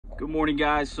Good morning,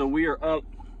 guys. So we are up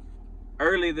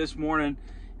early this morning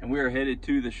and we are headed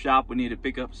to the shop. We need to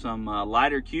pick up some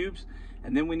lighter cubes,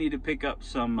 and then we need to pick up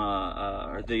some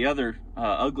the other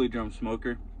ugly drum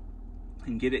smoker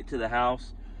and get it to the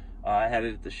house. I had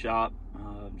it at the shop,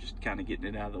 just kind of getting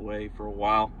it out of the way for a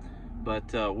while,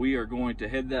 but we are going to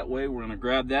head that way. We're going to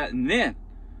grab that, and then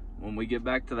when we get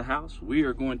back to the house, we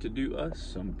are going to do us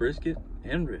some brisket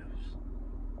and ribs.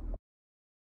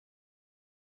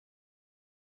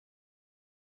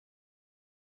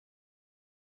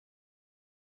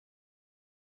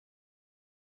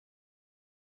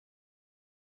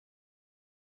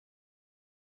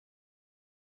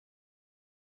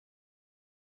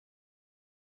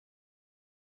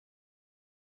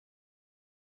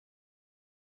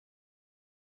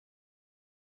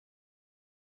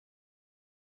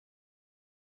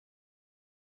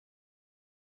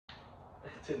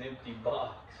 It's an empty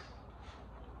box.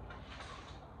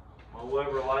 My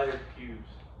Weber lighter cubes,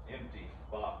 empty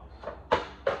box.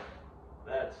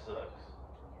 That sucks.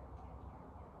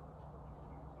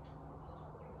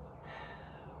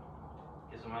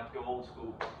 Guess I'm gonna have to go old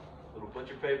school. A little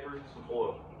butcher paper, some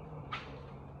oil.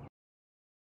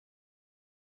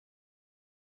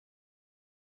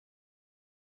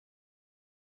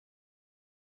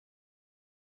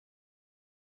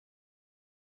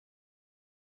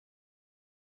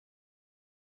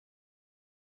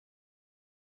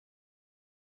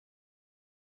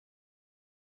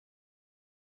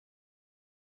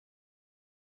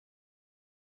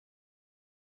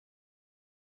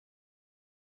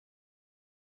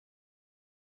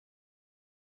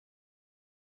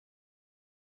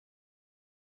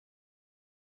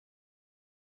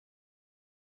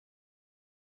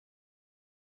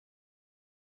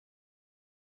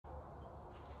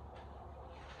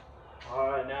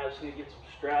 Alright, now I just need to get some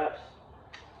straps.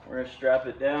 We're going to strap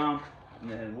it down, and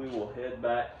then we will head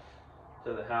back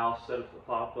to the house, set up the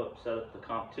pop-up, set up the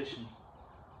competition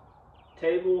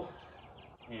table,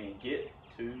 and get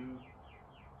to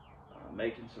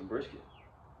making some brisket.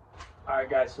 Alright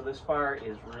guys, so this fire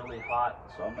is really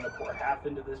hot, so I'm going to pour half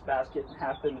into this basket and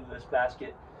half into this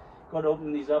basket. Going to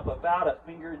open these up about a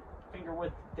finger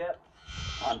width depth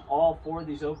on all four of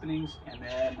these openings, and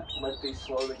then let these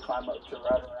slowly climb up to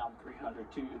right around 300,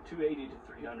 280 to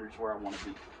 300 is where I want to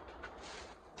be.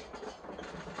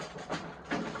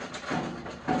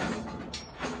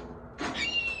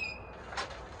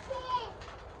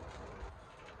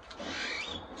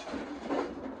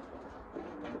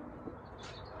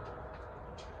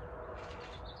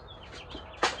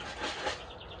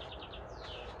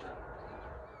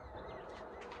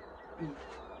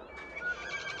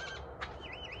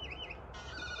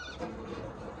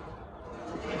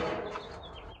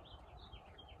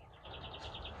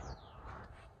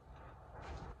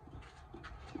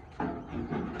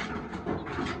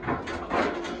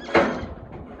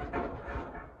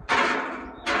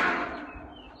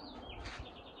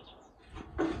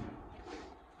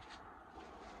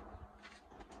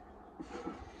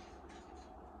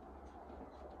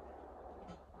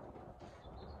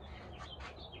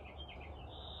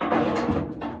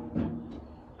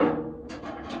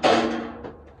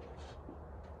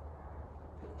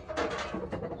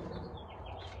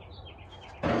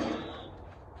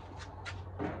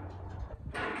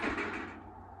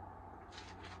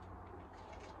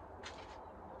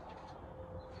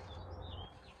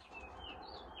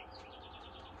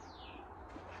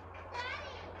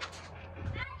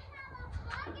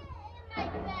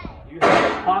 You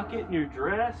have a pocket in your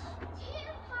dress?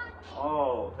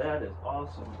 Oh, that is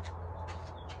awesome.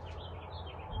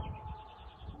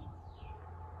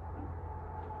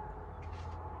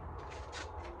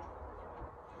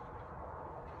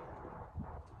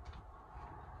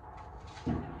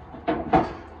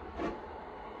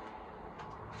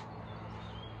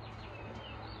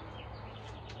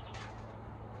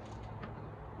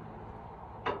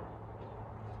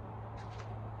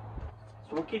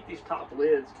 So we'll keep these top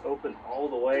lids open all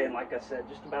the way, and like I said,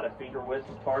 just about a finger width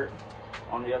apart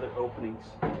on the other openings.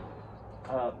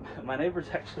 My neighbor's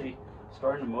actually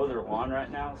starting to mow their lawn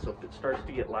right now, so if it starts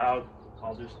to get loud,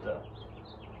 I'll just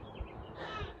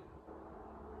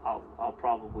I'll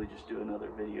probably just do another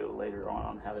video later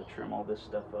on how to trim all this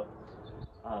stuff up.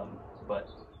 But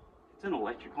it's an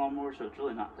electric lawnmower, so it's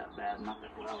really not that bad, not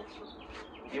that loud. So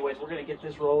anyways, we're gonna get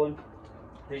this rolling.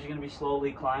 These are going to be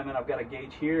slowly climbing. I've got a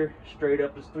gauge here, straight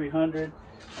up is 300.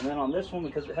 And then on this one,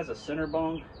 because it has a center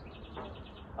bong,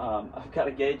 I've got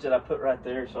a gauge that I put right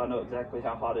there, so I know exactly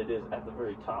how hot it is at the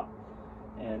very top.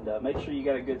 And make sure you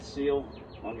got a good seal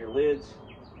on your lids.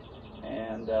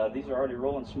 And these are already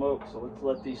rolling smoke, so let's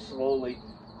let these slowly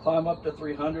climb up to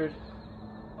 300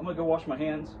 I'm gonna go wash my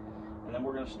hands, and then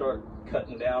we're gonna start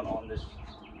cutting down on this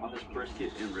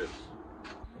brisket and ribs.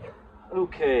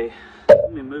 Okay,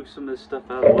 let me move some of this stuff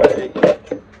out of the way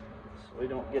so we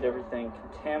don't get everything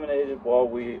contaminated while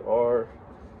we are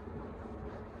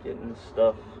getting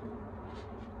stuff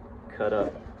cut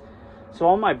up. So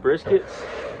on my briskets,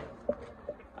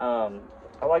 I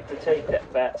like to take that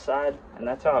fat side, and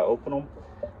that's how I open them.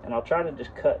 And I'll try to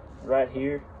just cut right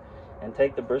here and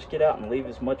take the brisket out and leave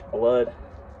as much blood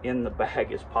in the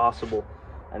bag as possible,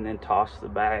 and then toss the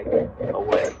bag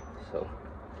away. So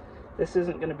this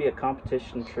isn't going to be a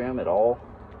competition trim at all.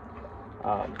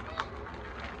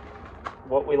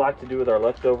 What we like to do with our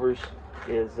leftovers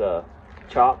is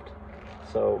chopped.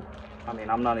 So I mean,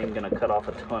 I'm not even going to cut off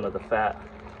a ton of the fat,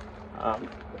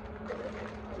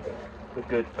 the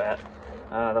good fat.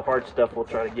 The hard stuff we'll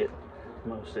try to get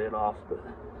most of it off, but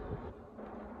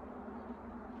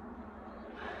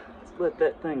let's let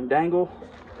that thing dangle,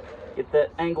 get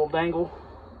that angle dangle,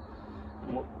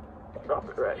 and we'll drop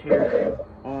it right here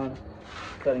on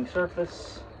cutting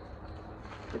surface.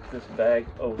 Get this bag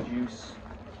of juice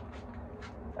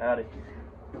out of here.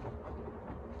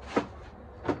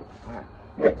 Alright,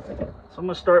 so I'm going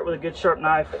to start with a good sharp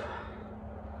knife,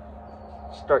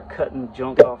 start cutting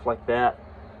junk off like that.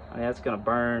 I mean, that's going to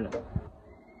burn.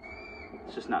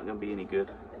 It's just not going to be any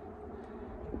good.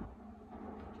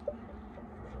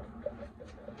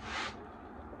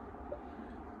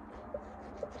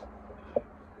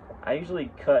 I usually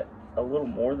cut a little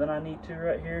more than I need to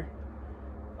right here,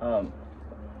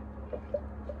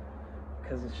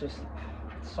 because it's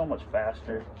so much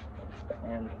faster,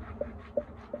 and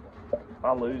if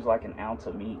I lose like an ounce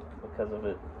of meat because of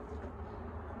it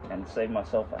and save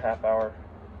myself a half hour,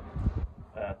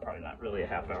 probably not really a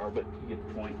half hour, but you get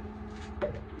the point.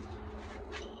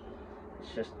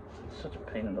 It's just such a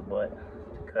pain in the butt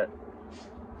to cut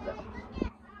that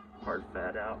hard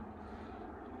fat out.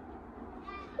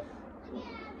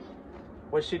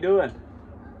 What's she doing?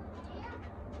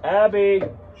 Abby!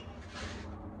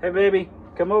 Hey baby,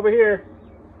 come over here.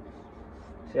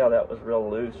 See how that was real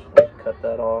loose? We'll just cut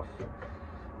that off.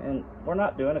 And we're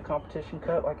not doing a competition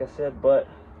cut, like I said, but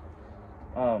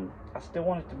I still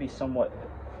want it to be somewhat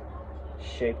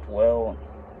shaped well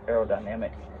and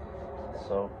aerodynamic.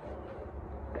 So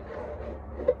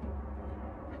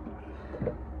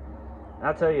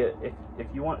I'll tell you, if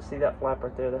you want to see that flap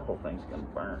right there, that whole thing's gonna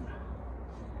burn.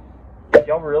 If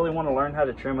y'all really want to learn how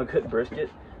to trim a good brisket,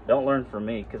 don't learn from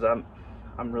me, because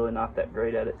I'm really not that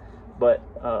great at it. But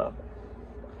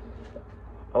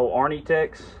Arnie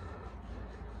Tex,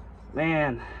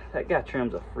 man, that guy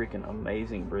trims a freaking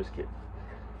amazing brisket.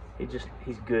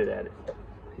 He's good at it.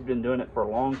 He's been doing it for a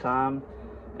long time,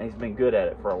 and he's been good at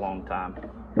it for a long time.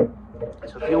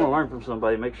 So if you want to learn from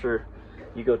somebody, make sure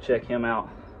you go check him out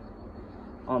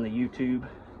on the YouTube.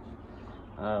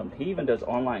 He even does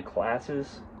online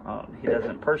classes. He does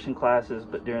in-person classes,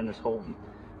 but during this whole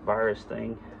virus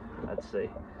thing, I'd say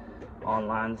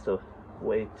online's the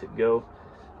way to go.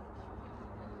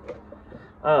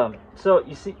 So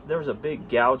you see, there was a big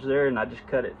gouge there, and I just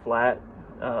cut it flat.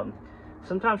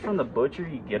 Sometimes from the butcher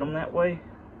you get them that way.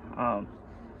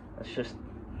 That's just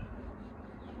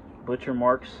butcher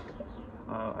marks,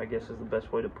 I guess is the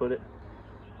best way to put it.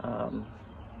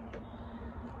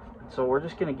 So we're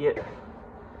just gonna get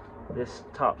this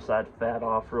top side fat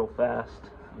off real fast,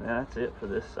 and that's it for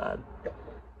this side.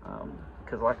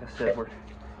 Because like I said, we're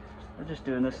just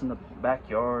doing this in the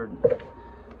backyard,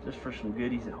 just for some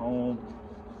goodies at home.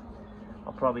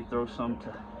 I'll probably throw some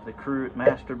to the crew at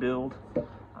Master Build,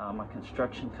 my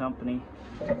construction company.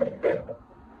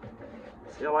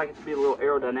 See, I like it to be a little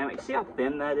aerodynamic. See how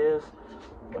thin that is?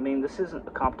 I mean, this isn't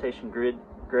a competition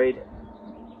grade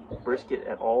brisket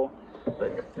at all,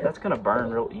 but that's gonna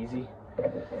burn real easy.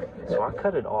 So I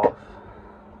cut it off.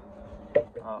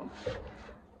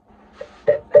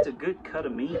 That's a good cut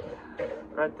of meat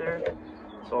right there.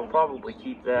 So I'll probably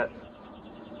keep that,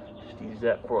 just use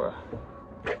that for a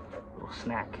little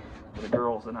snack for the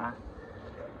girls and I.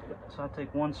 So I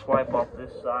take one swipe off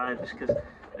this side, just because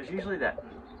there's usually that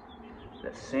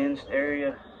singed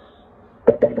area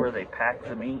where they pack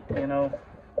the meat, you know,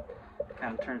 it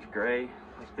kind of turns gray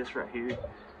like this right here.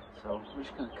 So I'm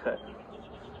just gonna cut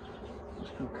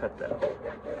that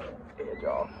edge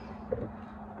off.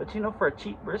 But you know, for a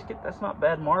cheap brisket, that's not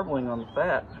bad marbling on the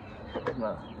fat, on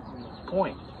the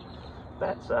point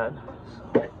fat side.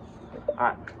 So, all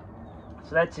right,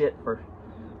 so that's it for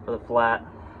the flat.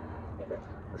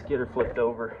 Let's get her flipped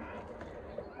over.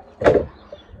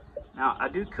 Now I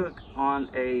do cook on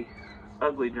a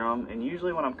ugly drum, and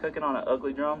usually when I'm cooking on an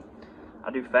ugly drum,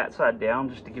 I do fat side down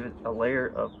just to give it a layer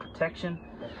of protection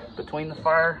between the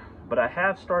fire. But I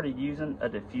have started using a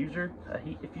diffuser, a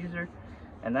heat diffuser,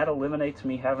 and that eliminates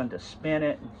me having to spin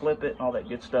it and flip it and all that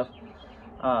good stuff.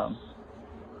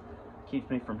 Keeps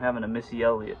me from having a Missy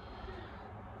Elliott.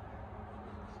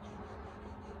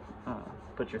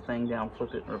 Put your thing down,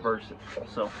 flip it, and reverse it.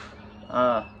 So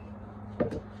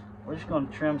we're just going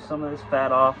to trim some of this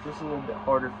fat off. This is a little bit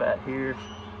harder fat here.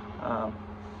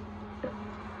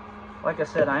 Like I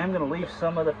said, I am going to leave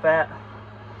some of the fat.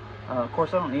 Of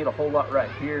course, I don't need a whole lot right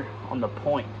here on the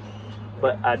point,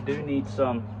 but I do need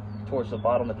some towards the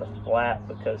bottom at the flat,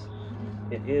 because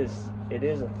it is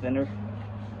a thinner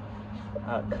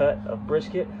cut of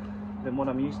brisket than what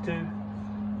I'm used to,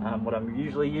 what I'm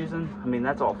usually using. I mean,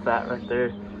 that's all fat right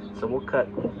there, so we'll cut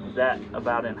that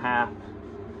about in half.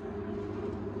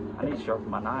 I need to sharpen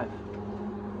my knife.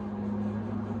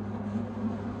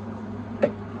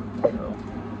 So,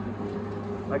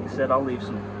 like I said, I'll leave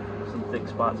some thick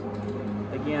spots.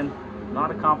 Again,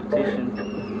 not a competition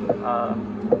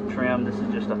trim. This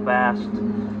is just a fast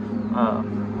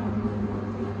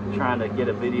trying to get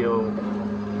a video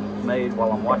made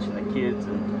while I'm watching the kids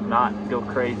and not go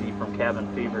crazy from cabin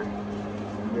fever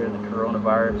during the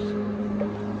coronavirus.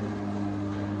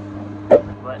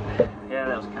 But yeah,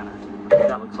 that was kind of,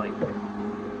 that looks like a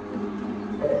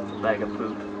bag of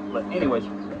poop. But anyways,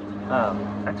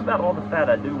 that's about all the fat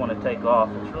I do want to take off.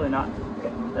 It's really not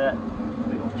that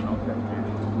big old chunk right there.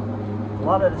 A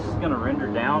lot of this is going to render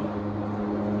down,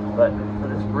 but for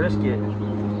this brisket,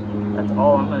 that's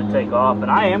all I'm going to take off.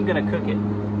 And I am going to cook it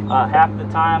half the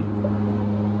time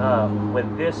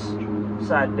with this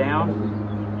side down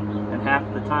and half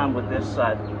the time with this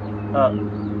side up.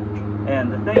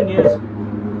 And the thing is,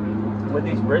 with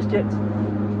these briskets,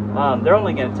 they're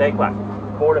only going to take like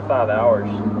 4 to 5 hours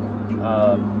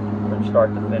from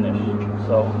start to finish,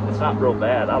 so it's not real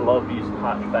bad. I love using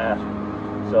hot and fast.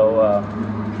 So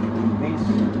these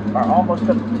are almost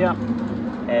up to temp,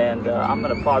 and I'm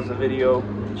going to pause the video,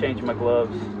 change my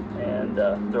gloves, and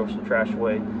throw some trash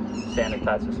away,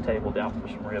 sanitize this table down for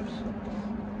some ribs.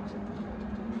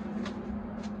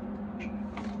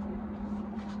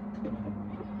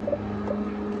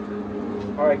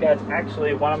 Alright guys,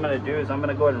 actually what I'm going to do is I'm going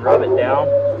to go ahead and rub it down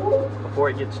before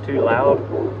it gets too loud.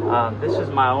 This is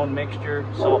my own mixture: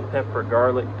 salt, pepper,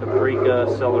 garlic, paprika,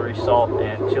 celery salt,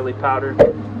 and chili powder.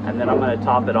 And then I'm going to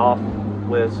top it off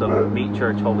with some Meat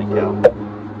Church Holy Cow.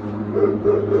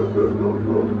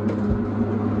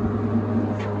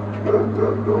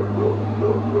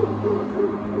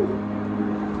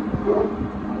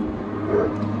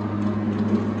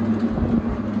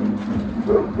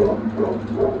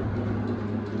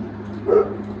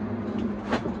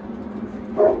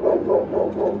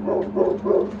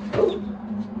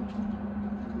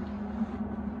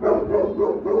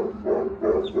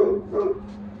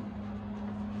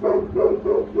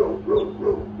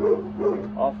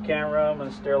 Off camera, I'm going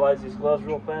to sterilize these gloves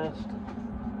real fast.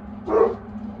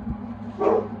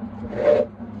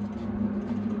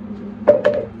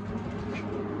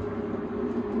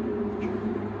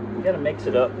 You got to mix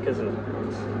it up because of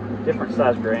different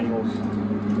size granules,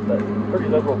 but pretty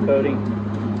liberal coating.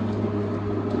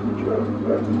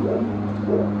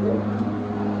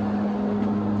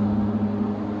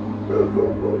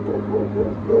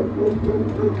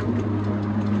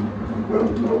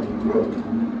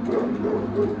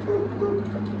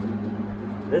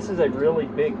 This is a really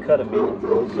big cut of meat,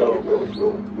 so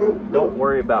don't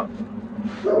worry about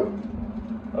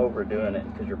overdoing it,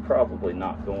 because you're probably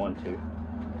not going to.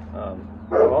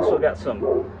 I've also got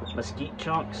some mesquite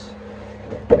chunks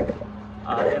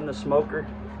in the smoker,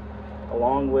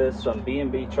 along with some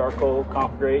B&B charcoal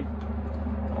comp grade.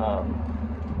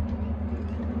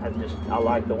 I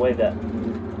like the way that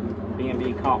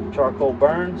B&B comp charcoal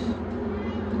burns.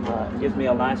 It gives me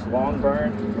a nice long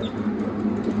burn.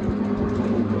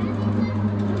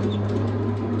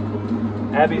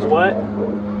 Abby's what?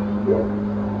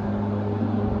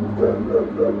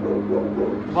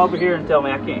 Come over here and tell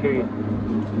me, I can't hear you.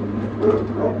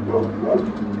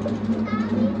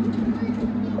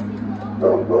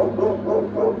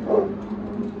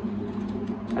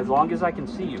 As long as I can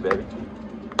see you, baby.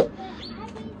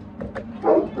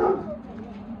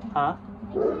 Huh?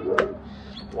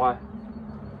 Why?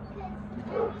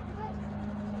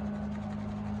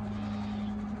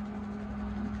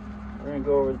 We're going to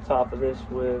go over the top of this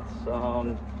with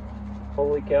some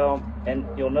Holy Cow. And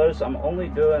you'll notice I'm only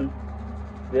doing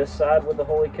this side with the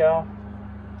Holy Cow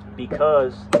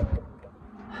because,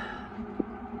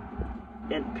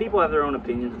 and people have their own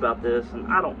opinions about this, and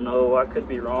I don't know, I could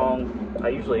be wrong. I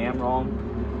usually am wrong,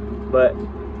 but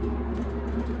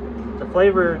the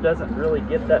flavor doesn't really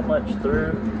get that much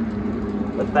through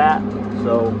the fat,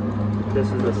 so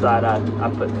this is the side I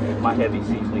put my heavy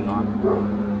seasoning on.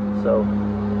 So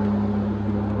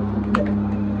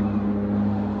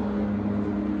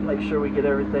make sure we get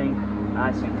everything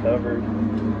nice and covered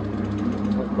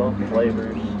with both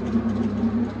flavors.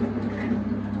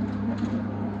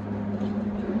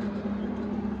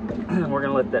 We're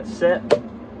gonna let that set,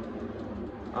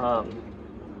 and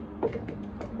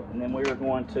then we are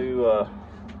going to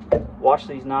wash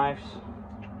these knives,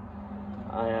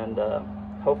 and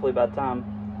hopefully by the time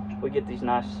we get these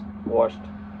knives washed,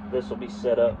 this will be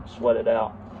set up, sweated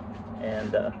out,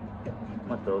 and I'm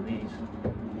gonna throw these.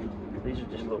 These are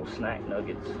just little snack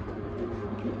nuggets.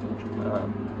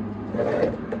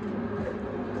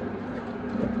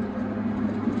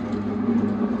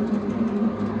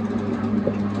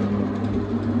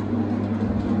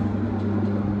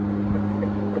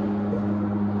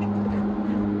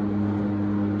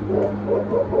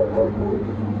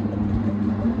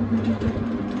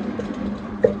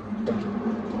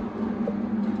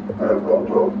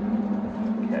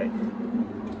 Okay.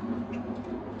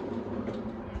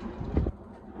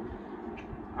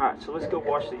 Alright, so let's go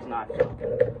wash these knives up.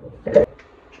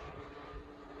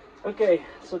 Okay,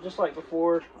 so just like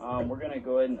before, we're going to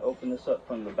go ahead and open this up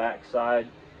from the back side.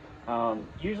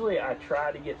 Usually I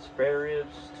try to get spare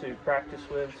ribs to practice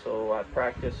with, so I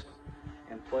practice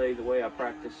and play the way I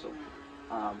practice. So,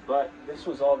 but this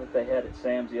was all that they had at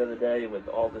Sam's the other day with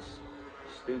all this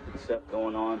stupid stuff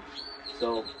going on.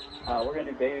 So we're going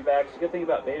to do baby backs. The good thing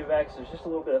about baby backs, there's just a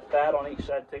little bit of fat on each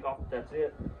side to take off, but that's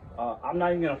it. I'm not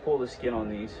even going to pull the skin on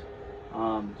these,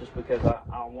 just because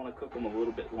I want to cook them a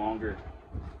little bit longer,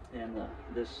 and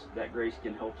that gray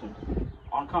skin helps them.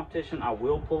 On competition, I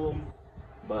will pull them,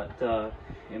 but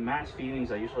in mass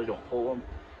feedings, I usually don't pull them,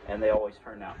 and they always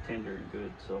turn out tender and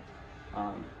good. So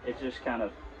it just kind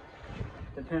of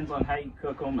depends on how you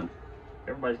cook them, and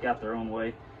everybody's got their own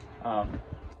way.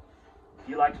 If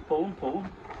you like to pull them, pull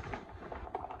them.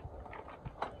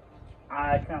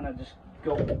 I kind of just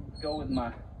go with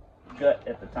my gut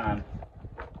at the time,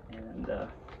 and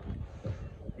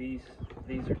these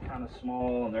are kind of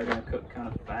small, and they're going to cook kind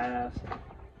of fast.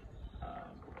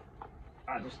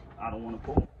 I don't want to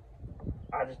pull them.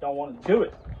 I just don't want to do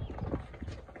it.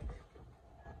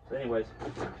 So anyways,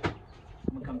 I'm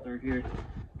gonna come through here,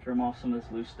 trim off some of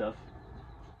this loose stuff.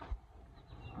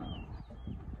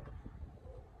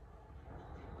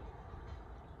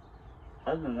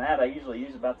 Other than that, I usually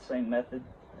use about the same method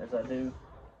as I do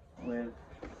with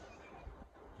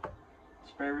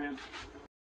spare ribs.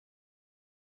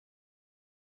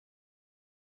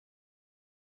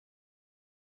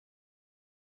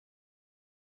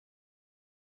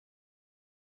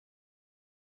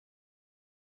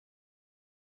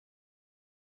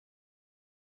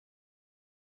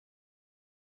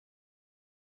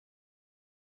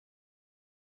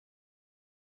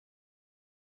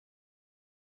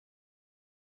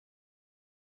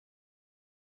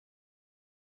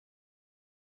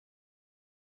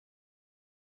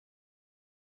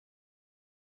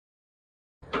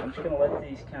 I'm just gonna let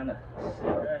these kind of sit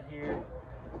right here,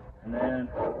 and then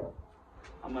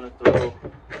I'm gonna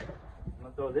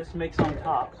throw this mix on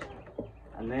top,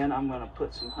 and then I'm gonna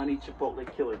put some honey chipotle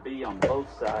killer bee on both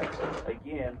sides.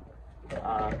 Again,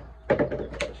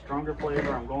 the stronger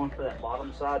flavor, I'm going for that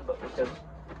bottom side, but because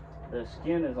the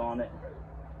skin is on it,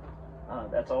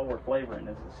 that's all we're flavoring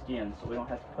is the skin, so we don't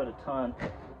have to put a ton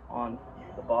on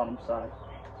the bottom side.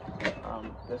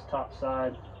 This top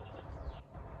side,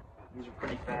 these are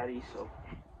pretty fatty, so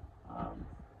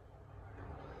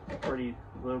pretty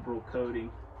liberal coating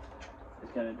is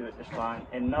going to do it just fine.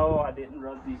 And no, I didn't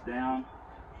rub these down.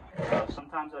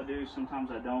 Sometimes I do, sometimes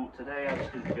I don't. Today I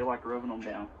just didn't feel like rubbing them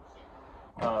down.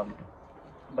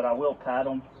 But I will pat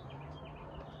them,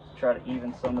 try to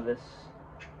even some of this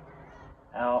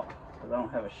out, because I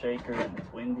don't have a shaker and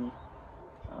it's windy.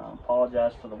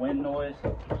 Apologize for the wind noise.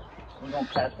 We're going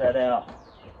to pat that out.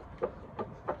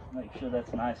 Make sure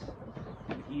that's nice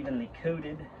and evenly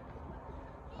coated.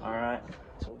 Alright,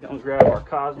 so we're going to grab our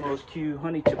Cosmos Q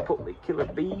Honey Chipotle Killer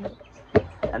Bee.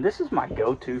 And this is my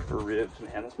go-to for ribs,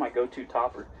 man. That's my go-to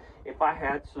topper. If I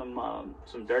had some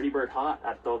Dirty Bird Hot,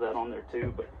 I'd throw that on there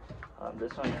too. But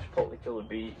this Honey Chipotle Killer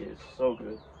Bee is so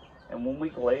good. And when we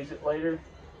glaze it later,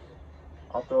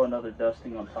 I'll throw another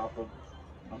dusting on top of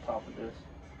this.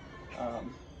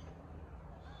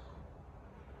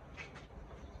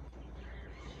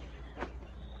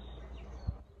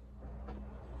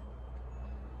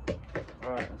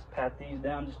 Alright, let's pat these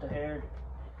down just a hair.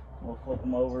 We'll flip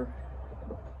them over,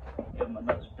 give them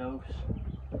another dose.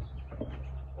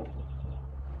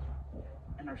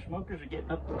 And our smokers are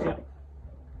getting up to temp.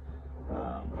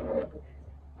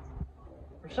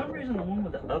 For some reason, the one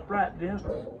with the upright vents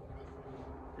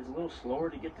is a little slower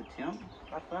to get to temp,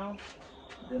 I found,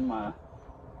 than my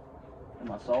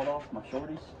sawed off, my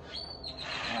shorties.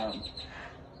 I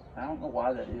don't know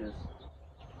why that is.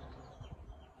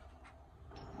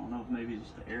 I don't know if maybe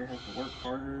just the air has to work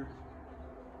harder,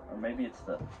 or maybe it's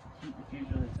the heat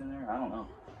diffuser that's in there. I don't know.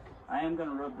 I am going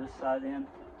to rub this side in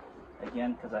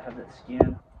again because I have that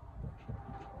skin.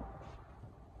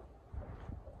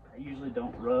 I usually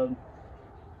don't rub,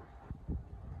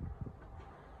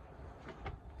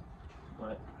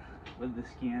 but with the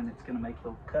skin, it's going to make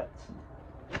little cuts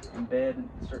and embed in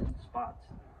certain spots.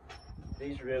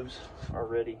 These ribs are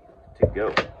ready to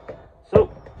go.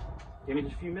 So, give me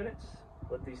just a few minutes.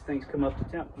 Let these things come up to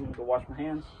temp. I'm going to go wash my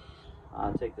hands.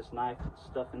 Take this knife and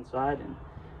stuff inside, and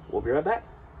we'll be right back.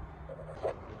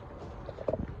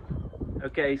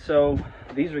 Okay, so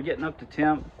these are getting up to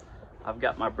temp. I've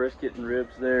got my brisket and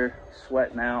ribs there,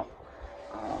 sweating out.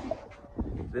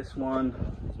 This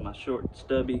one is my short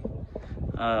stubby.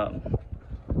 You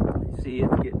see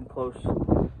it's getting close.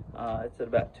 It's at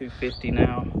about 250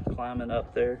 now, climbing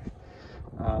up there.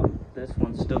 This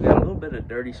one's still got a little bit of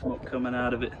dirty smoke coming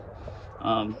out of it.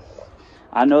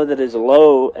 I know that as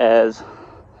low as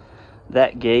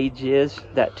that gauge is,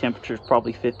 that temperature is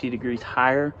probably 50 degrees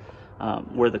higher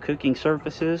where the cooking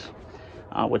surface is,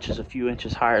 which is a few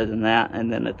inches higher than that.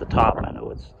 And then at the top, I know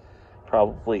it's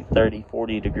probably 30,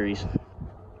 40 degrees.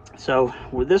 So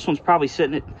where this one's probably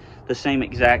sitting at the same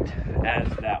exact as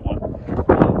that one.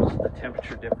 Just the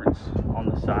temperature difference on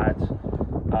the sides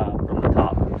from the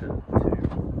top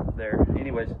to there.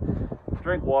 Anyways,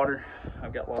 drink water.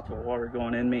 I've got lots of water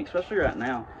going in me, especially right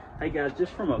now. Hey guys,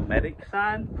 just from a medic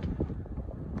side,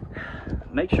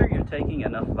 make sure you're taking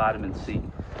enough vitamin C.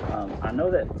 I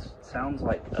know that sounds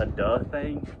like a duh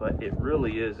thing, but it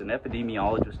really is. An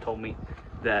epidemiologist told me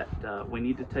that we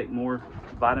need to take more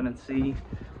vitamin C,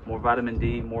 more vitamin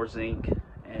D, more zinc,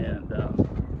 and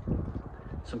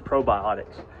some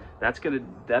probiotics. That's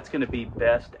gonna be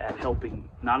best at helping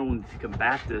not only to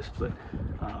combat this, but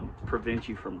prevent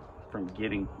you from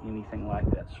getting anything like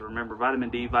that. So remember, vitamin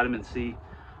D, vitamin C,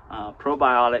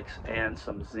 probiotics, and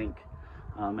some zinc.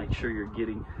 Make sure you're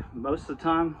getting, most of the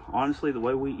time, honestly, the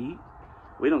way we eat,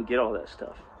 we don't get all that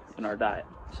stuff in our diet.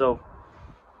 So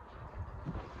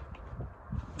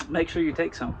make sure you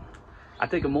take some. I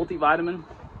take a multivitamin,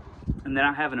 and then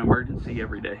I have an emergency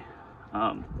every day.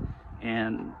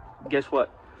 And guess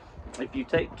what? If you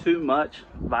take too much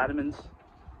vitamins,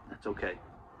 that's okay.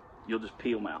 You'll just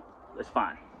pee them out. That's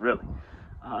fine, really.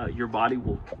 Your body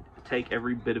will take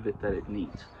every bit of it that it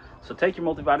needs. So take your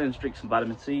multivitamins, drink some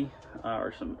vitamin C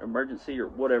or some emergency or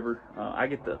whatever. I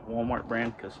get the Walmart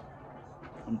brand because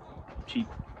I'm cheap.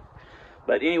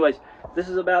 But anyways, this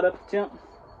is about up to temp.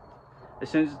 As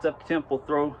soon as it's up to temp, we'll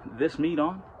throw this meat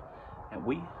on and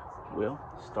we will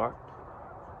start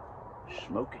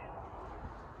smoking.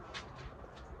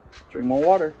 Drink more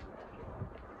water.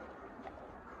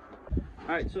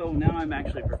 All right, so now I'm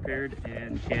actually prepared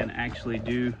and can actually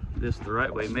do this the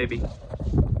right way, maybe.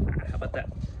 How about that?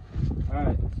 All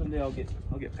right, someday I'll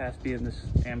get past being this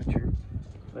amateur.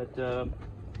 But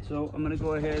so I'm gonna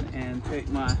go ahead and take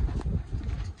my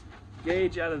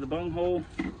gauge out of the bung hole.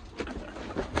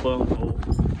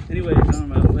 Anyways, I'm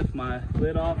gonna lift my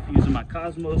lid off using my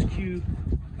Cosmos Q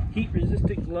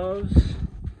heat-resistant gloves.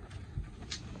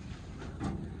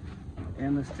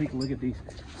 And let's take a look at these.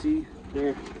 See,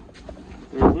 they're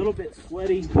a little bit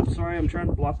sweaty. I'm sorry, I'm trying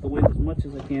to block the wind as much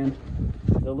as I can.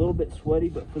 They're a little bit sweaty,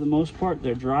 but for the most part,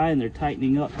 they're dry and they're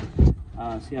tightening up.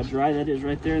 See how dry that is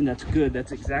right there? And that's good.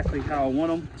 That's exactly how I want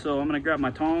them. So I'm gonna grab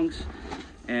my tongs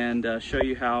and show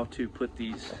you how to put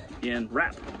these in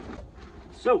wrap.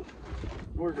 So,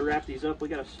 in order to wrap these up, we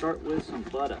gotta start with some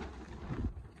butter.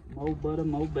 More butter,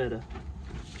 more better.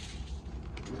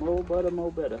 More butter,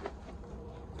 more better.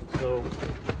 So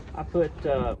I put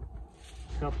a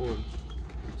couple of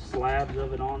slabs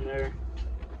of it on there,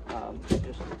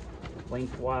 just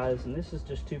lengthwise, and this is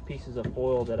just 2 pieces of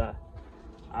foil that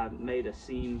I made a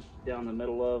seam down the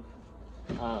middle of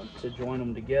to join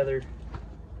them together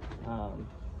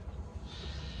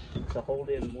to hold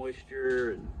in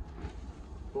moisture and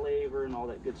flavor and all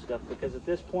that good stuff, because at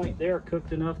this point they are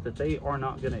cooked enough that they are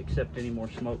not going to accept any more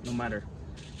smoke, no matter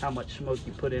how much smoke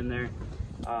you put in there.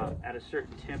 At a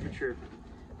certain temperature,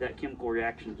 that chemical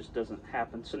reaction just doesn't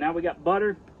happen. So now we got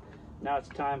butter. Now it's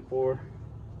time for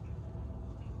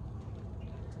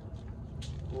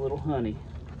a little honey.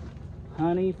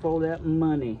 Honey for that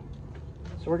money.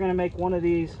 So we're gonna make one of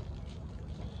these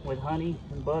with honey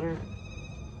and butter.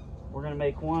 We're gonna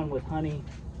make one with honey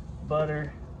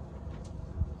butter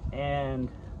and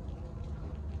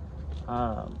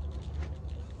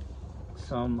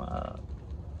some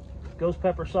ghost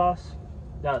pepper sauce,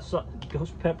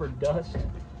 ghost pepper dust.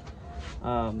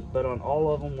 But on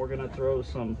all of them, we're gonna throw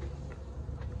some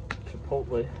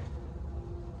chipotle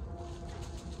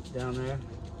down there.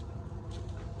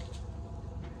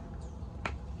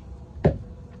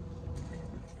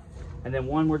 And then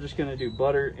one, we're just gonna do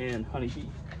butter and honeybee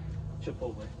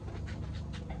chipotle.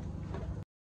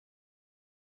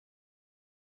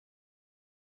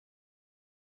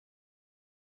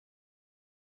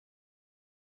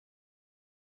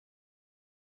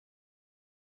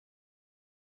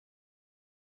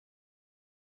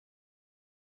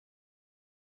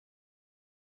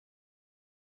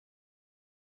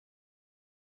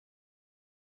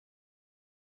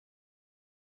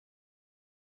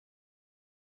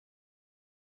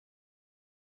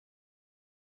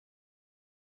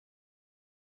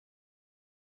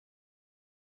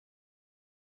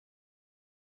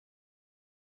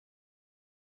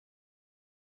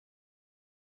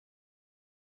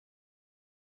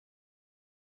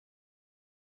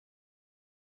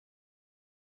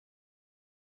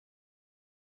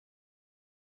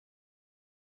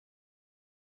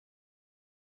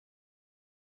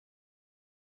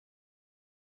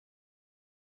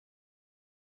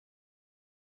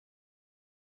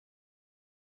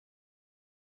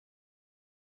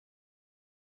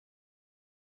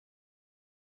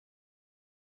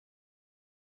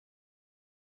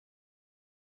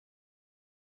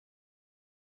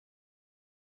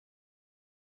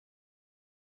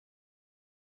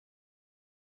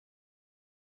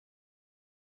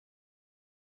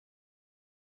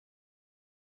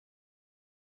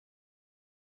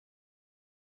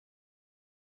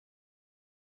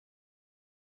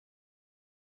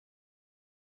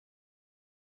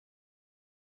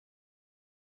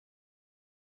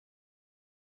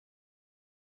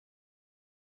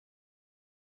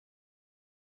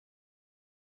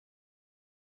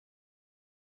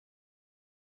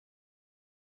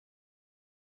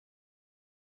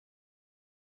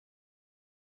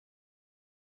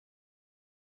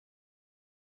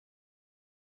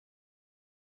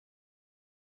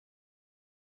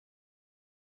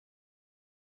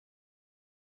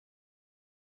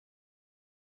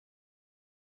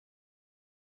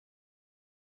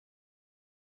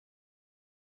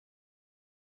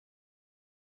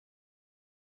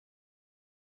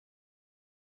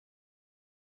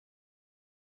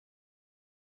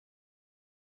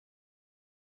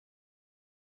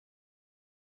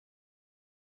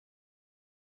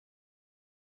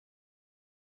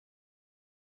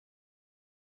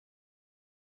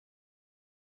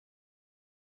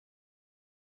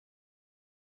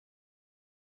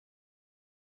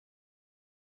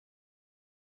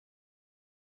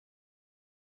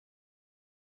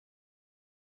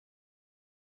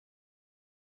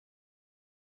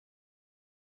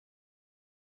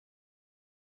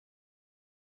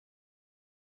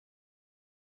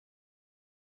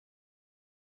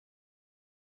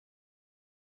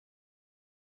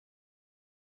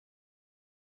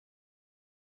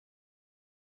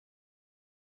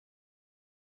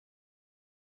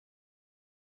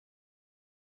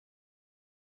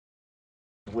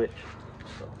 Which,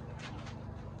 so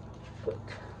put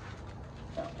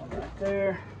that one right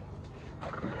there.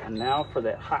 And now for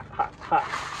that hot. I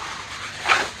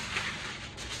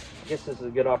guess this is a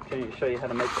good opportunity to show you how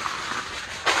to make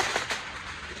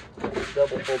a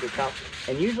double folded towel.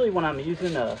 And usually when I'm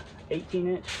using a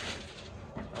 18-inch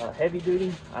heavy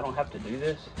duty, I don't have to do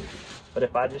this. But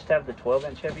if I just have the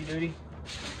 12-inch heavy duty,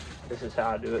 this is how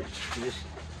I do it. You just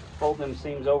fold them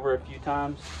seams over a few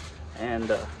times,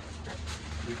 and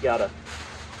you've got a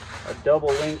double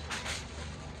length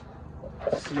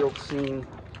sealed seam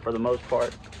for the most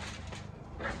part.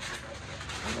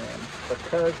 And then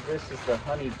because this is the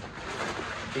honey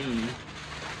bee,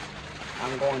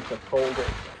 I'm going to fold it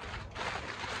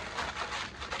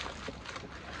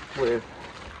with,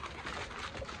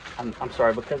 I'm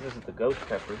sorry, because this is the ghost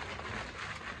pepper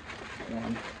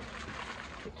one,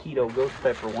 the keto ghost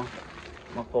pepper one,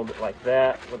 I'm gonna fold it like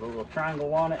that with a little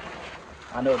triangle on it.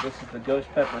 I know this is the ghost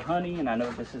pepper honey, and I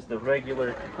know this is the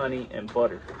regular honey and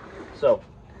butter. So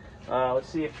let's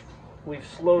see if we've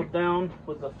slowed down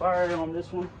with the fire on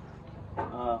this one,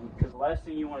 because the last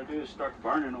thing you want to do is start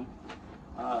burning them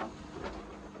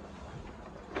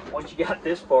once you got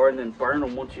this far, and then burn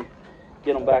them once you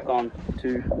get them back on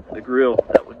to the grill.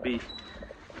 That would be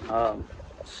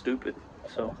stupid.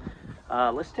 So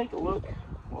let's take a look.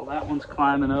 While that one's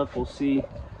climbing up, we'll see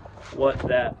what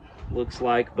that looks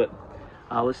like, but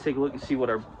let's take a look and see what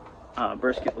our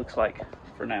brisket looks like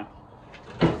for now.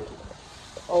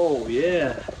 Oh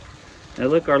yeah. Now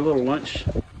look, our little lunch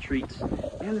treats.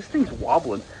 Man, this thing's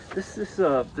wobbling. This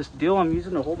deal I'm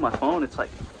using to hold my phone, it's like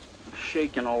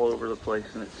shaking all over the place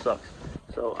and it sucks.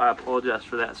 So I apologize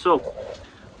for that. So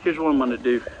here's what I'm gonna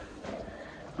do.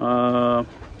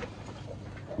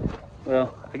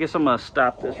 Well, I guess I'm gonna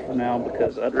stop this for now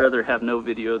because I'd rather have no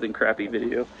video than crappy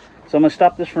video. So I'm gonna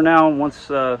stop this for now. Once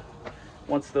that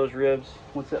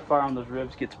fire on those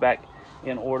ribs gets back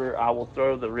in order, I will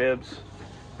throw the ribs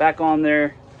back on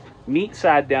there, meat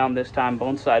side down this time,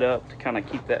 bone side up, to kind of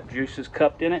keep that juices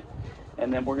cupped in it.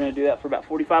 And then we're gonna do that for about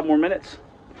 45 more minutes.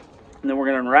 And then we're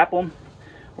gonna unwrap them.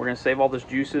 We're gonna save all those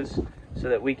juices so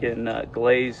that we can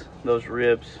glaze those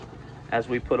ribs as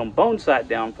we put them bone side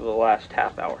down for the last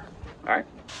half hour.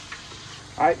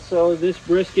 All right, so this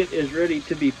brisket is ready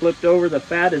to be flipped over. The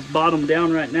fat is bottom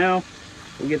down right now.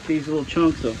 We'll get these little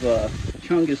chunks of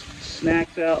Chungus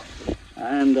snacks out,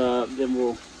 and then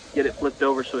we'll get it flipped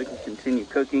over so we can continue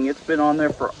cooking. It's been on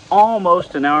there for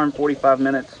almost an hour and 45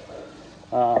 minutes,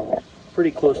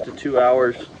 pretty close to 2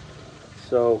 hours.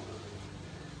 So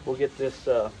we'll get this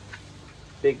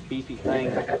big beefy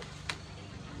thing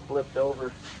flipped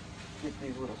over, get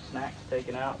these little snacks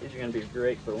taken out. These are going to be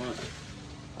great for lunch.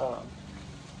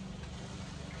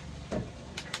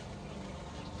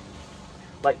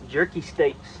 Like jerky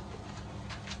steaks.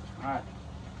 Alright,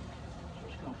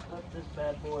 just going to flip this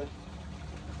bad boy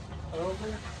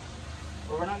over.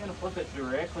 But we're not going to flip it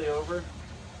directly over.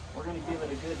 We're going to give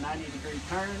it a good 90-degree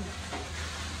turn.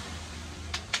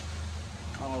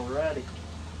 Alrighty.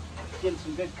 Getting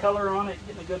some good color on it,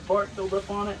 getting a good bark build up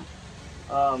on it.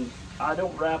 I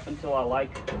don't wrap until I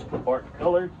like the bark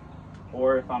color,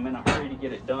 or if I'm in a hurry to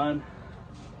get it done.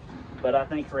 But I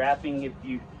think wrapping, if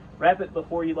you wrap it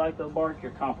before you like the bark,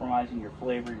 you're compromising your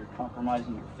flavor, you're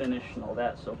compromising your finish and all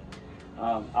that. So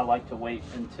I like to wait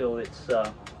until it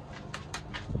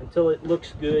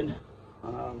looks good,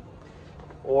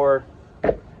 or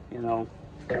you know,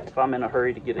 if I'm in a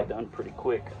hurry to get it done pretty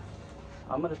quick.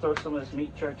 I'm going to throw some of this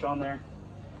meat church on there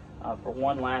for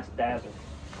one last dazzle.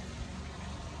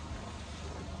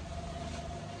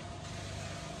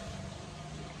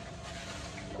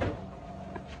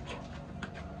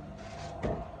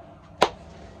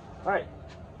 Alright,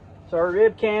 so our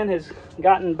rib can has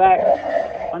gotten back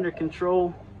under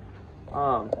control. It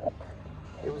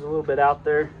was a little bit out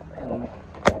there, and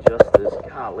just this,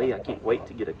 golly, I can't wait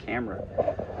to get a camera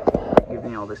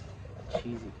giving me all this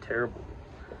cheesy, terrible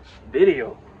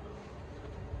video.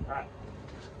 Alright,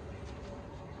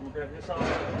 I'm gonna grab this off.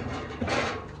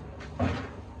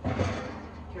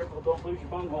 Careful, don't lose your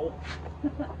bunghole.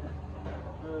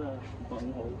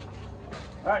 Bunghole.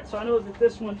 Alright, so I know that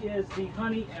this one is the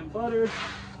honey and butter.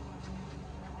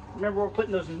 Remember, we're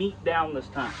putting those meat down this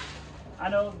time. I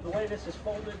know the way this is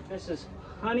folded, this is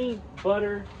honey,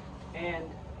 butter, and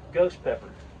ghost pepper.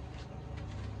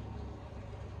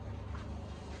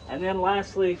 And then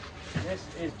lastly, this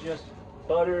is just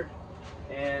butter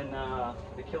and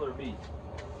the killer bee.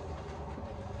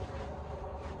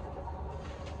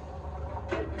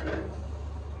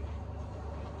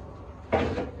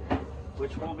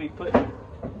 Which we'll be putting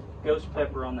ghost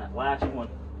pepper on that last one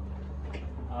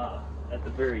at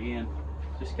the very end,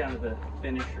 just kind of the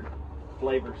finisher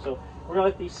flavor. So we're gonna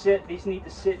let these sit. These need to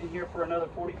sit in here for another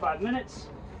 45 minutes.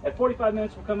 At 45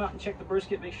 minutes, we'll come out and check the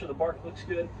brisket, make sure the bark looks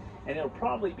good, and it'll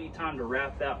probably be time to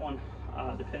wrap that one,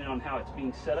 depending on how it's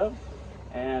being set up.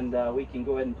 And we can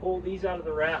go ahead and pull these out of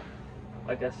the wrap.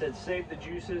 Like I said, save the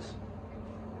juices,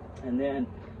 and then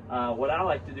what I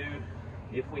like to do,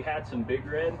 if we had some Big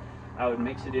Red, I would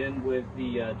mix it in with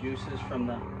the juices from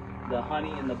the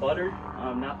honey and the butter,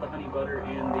 not the honey butter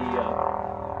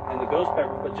and the ghost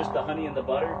pepper, but just the honey and the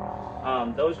butter.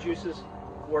 Those juices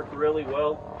work really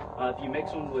well. If you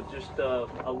mix them with just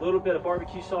a little bit of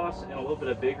barbecue sauce and a little bit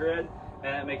of Big Red,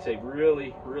 and that makes a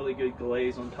really, really good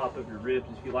glaze on top of your ribs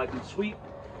if you like them sweet.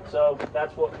 So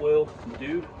that's what we'll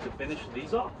do to finish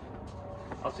these off.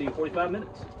 I'll see you in 45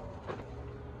 minutes.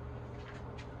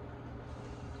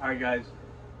 All right, guys.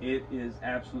 It is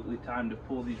absolutely time to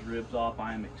pull these ribs off.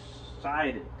 I am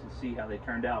excited to see how they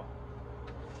turned out.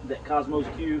 That Cosmos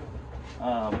Q,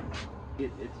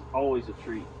 it's always a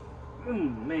treat.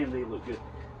 Man, they look good.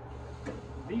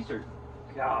 These are,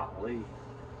 golly,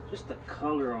 just the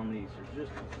color on these are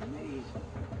just amazing.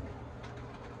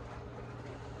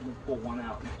 Let me pull one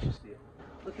out and let you see it.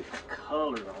 Look at the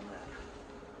color on that.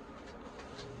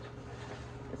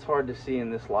 It's hard to see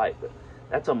in this light, but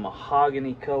that's a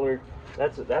mahogany color.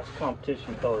 That's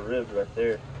competition color ribs right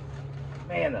there.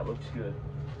 Man, that looks good.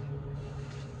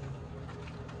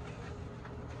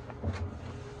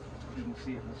 You can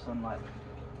see it in the sunlight.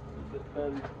 bit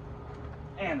better.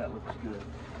 And that looks good.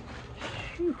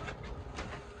 Whew.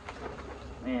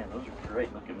 Man, those are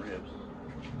great looking ribs.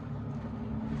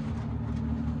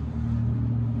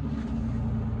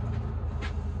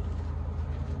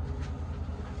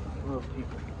 I love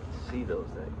people can see those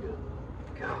that good.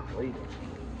 Golly.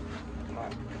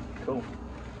 Alright, cool.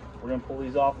 We're gonna pull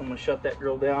these off. I'm gonna shut that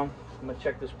grill down. I'm gonna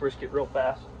check this brisket real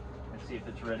fast and see if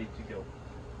it's ready to go.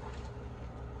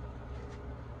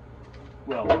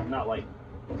 Well, not like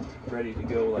ready to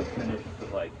go, like finished,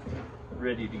 but like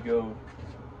ready to go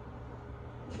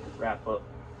wrap up.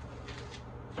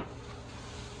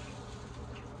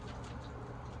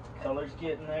 Color's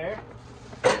getting there.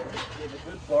 Get a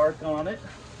good bark on it.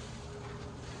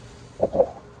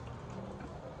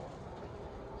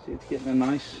 See, it's getting a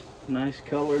nice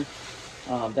color.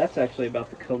 That's actually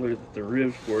about the color that the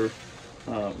ribs were,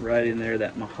 right in there,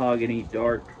 that mahogany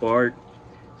dark bark.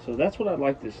 So that's what I'd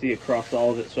like to see across all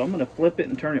of it. So I'm going to flip it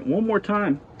and turn it one more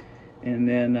time, and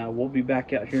then we'll be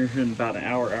back out here in about an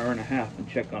hour, hour and a half, and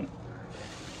check on it.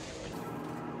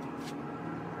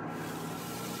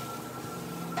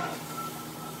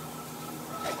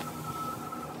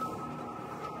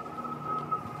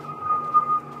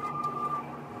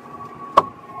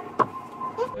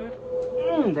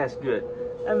 That's good.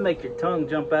 That'll make your tongue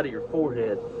jump out of your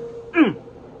forehead.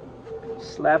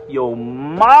 Slap your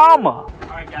mama.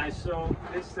 Alright guys, so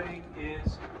this thing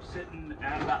is sitting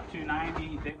at about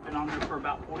 290. They've been on there for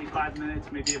about 45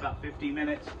 minutes, maybe about 50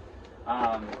 minutes.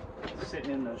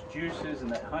 Sitting in those juices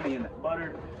and that honey and that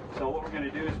butter. So what we're going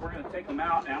to do is we're going to take them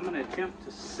out, and I'm going to attempt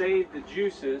to save the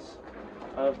juices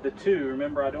of the two.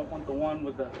 Remember, I don't want the one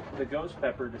with the ghost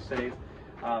pepper to save.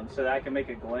 So that I can make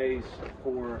a glaze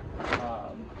for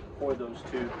those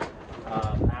two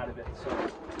out of it.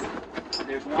 So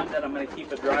there's one that I'm going to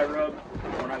keep a dry rub.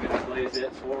 We're not going to glaze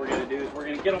it. So what we're going to do is we're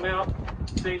going to get them out,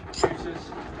 save the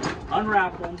juices,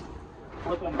 unwrap them,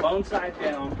 flip them bone side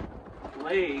down,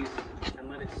 glaze, and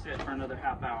let it sit for another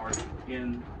half hour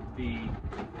in the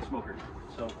smoker.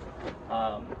 So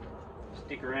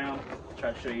stick around. I'll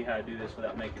try to show you how to do this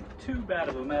without making too bad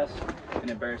of a mess and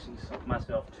embarrassing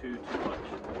myself too much.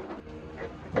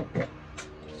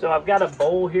 So I've got a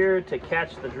bowl here to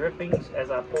catch the drippings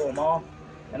as I pull them off,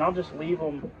 and I'll just leave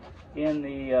them in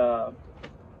the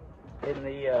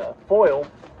foil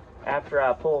after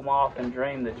I pull them off and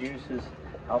drain the juices.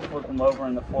 I'll flip them over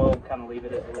in the foil, kind of leave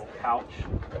it as a little pouch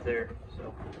there.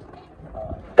 So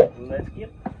let's get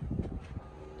it.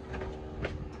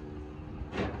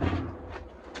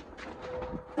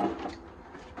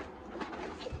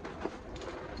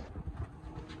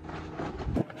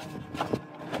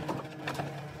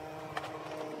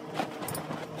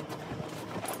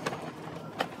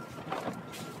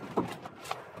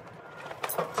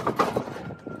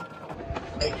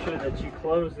 Make sure that you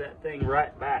close that thing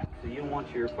right back, so you don't want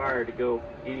your fire to go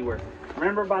anywhere.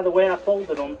 Remember, by the way I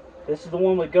folded them, this is the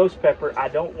one with ghost pepper. I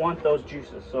don't want those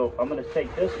juices, so I'm going to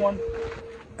take this one.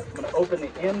 I'm going to open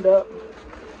the end up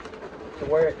to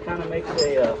where it kind of makes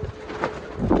a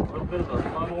little bit of a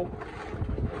funnel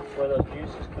where those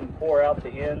juices can pour out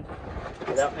the end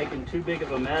without making too big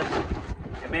of a mess.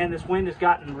 And man, this wind has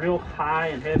gotten real high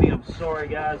and heavy. I'm sorry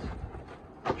guys.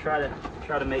 I'll try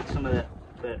to make some of that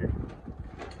better.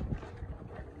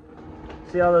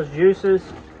 See all those juices?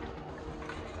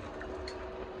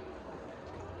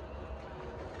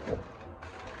 So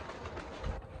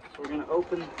we're going to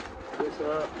open this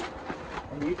up,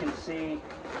 and you can see,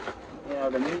 you know,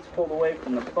 the meat's pulled away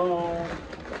from the bone.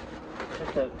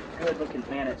 Just a good looking,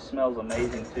 man, it smells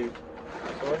amazing too.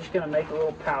 So we're just going to make a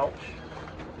little pouch.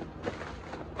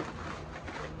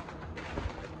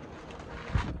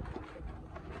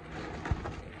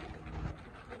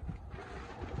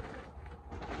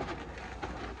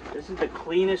 This is the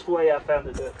cleanest way I found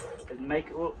to do it. Is make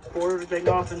a little, pour everything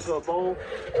off into a bowl,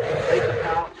 take the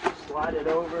pouch, slide it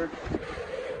over.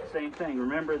 Same thing.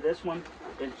 Remember, this one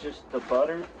is just the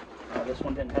butter. This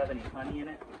one didn't have any honey in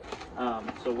it.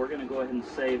 So we're going to go ahead and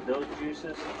save those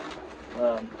juices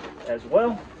as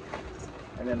well,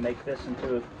 and then make this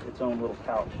into its own little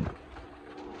pouch.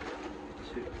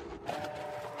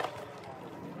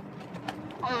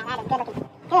 That is good looking.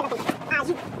 Good looking.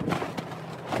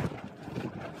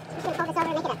 Just gonna fold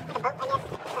this over and make it like a boat, I guess. Hold everything in, keeps it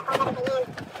open, up and down. Really,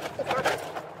 just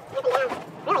keeping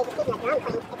the drum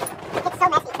clean. It gets so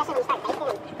messy, especially when you start basting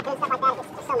and doing stuff like that. It gets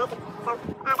just so messy. So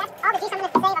that's all the juice I'm going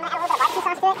to save. I'm going to add a little bit of barbecue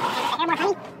sauce to it, a hair more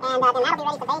honey, and then that'll be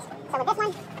ready for baste. So with this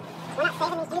one, we're not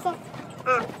saving these juices,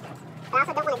 but I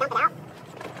also don't want to dump it out.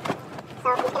 So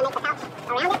I'm just going to make the pouch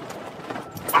around it.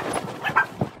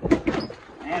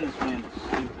 And this wind is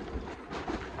stupid.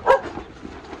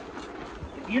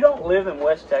 If you don't live in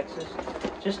West Texas,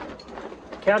 just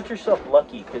count yourself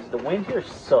lucky, because the wind here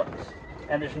sucks.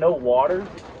 And there's no water,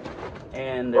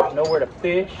 and there's nowhere to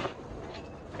fish,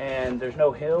 and there's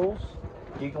no hills.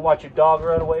 You can watch your dog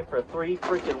run away for 3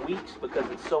 freaking weeks because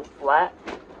it's so flat.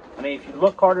 I mean, if you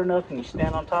look hard enough and you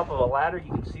stand on top of a ladder,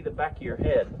 you can see the back of your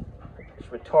head. It's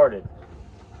retarded.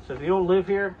 So if you don't live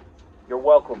here, you're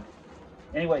welcome.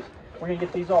 Anyways, we're gonna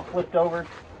get these all flipped over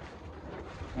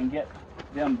and get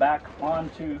them back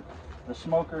onto the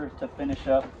smoker to finish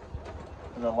up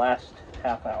the last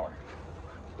half hour.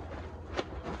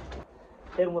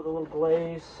 Hit them with a little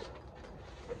glaze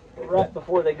right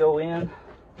before they go in.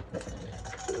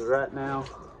 Right now,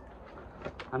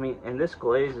 I mean, and this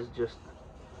glaze is just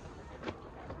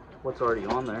what's already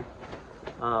on there.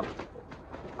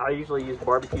 I usually use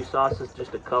barbecue sauce as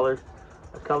just a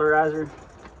colorizer,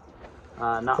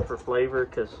 not for flavor,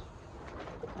 because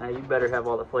you better have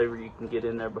all the flavor you can get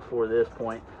in there before this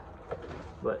point.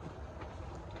 But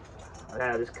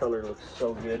yeah, this color looks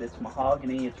so good. It's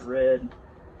mahogany, it's red,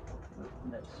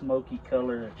 that smoky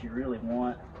color that you really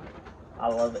want. I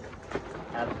love it,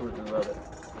 absolutely love it.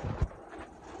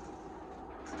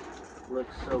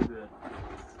 Looks so good.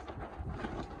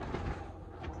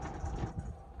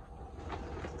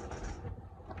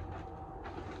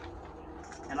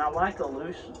 And I like a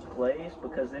loose glaze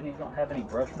because then you don't have any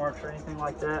brush marks or anything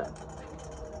like that.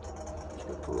 Just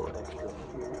gonna put a little extra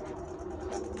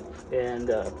here. And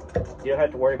you don't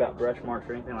have to worry about brush marks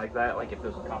or anything like that, like if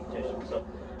there's a competition. So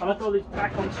I'm gonna throw these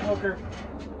back on the smoker.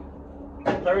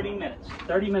 30 minutes.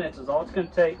 30 minutes is all it's gonna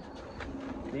take.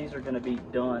 These are gonna be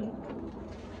done.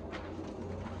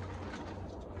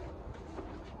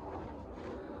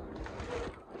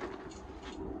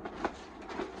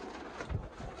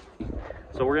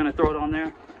 So we're gonna throw it on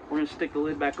there. We're gonna stick the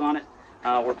lid back on it.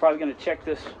 We're probably gonna check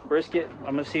this brisket.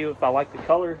 I'm gonna see if I like the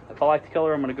color. If I like the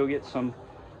color, I'm gonna go get some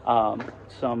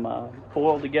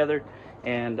foil together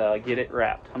and get it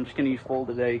wrapped. I'm just gonna use foil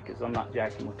today because I'm not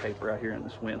jacking with paper out here in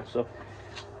this wind. So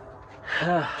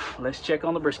let's check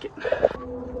on the brisket.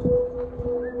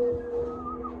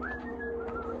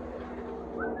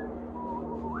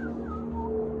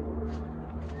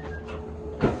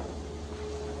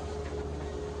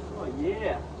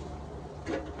 Yeah,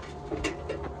 she's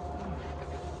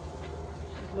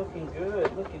looking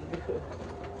good, looking good.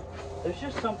 There's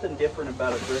just something different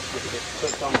about a brisket that's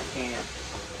cooked on a can.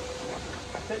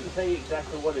 I couldn't tell you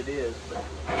exactly what it is, but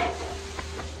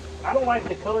I don't like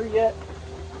the color yet.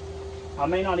 I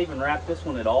may not even wrap this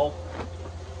one at all.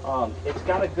 It's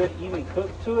got a good even cook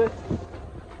to it.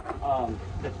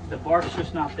 The bark's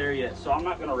just not there yet, so I'm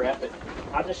not gonna wrap it.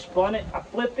 I just spun it, I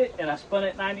flipped it, and I spun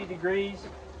it 90 degrees.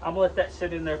 I'm gonna let that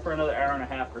sit in there for another hour and a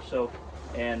half or so,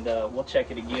 and we'll check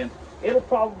it again. It'll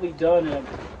probably be done in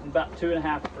about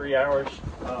 2.5 to 3 hours.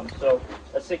 So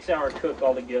a 6-hour cook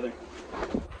altogether.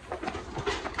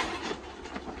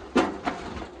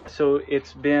 So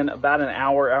it's been about an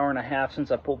hour, hour and a half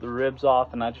since I pulled the ribs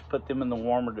off, and I just put them in the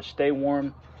warmer to stay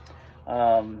warm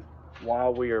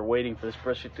while we are waiting for this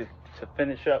brisket to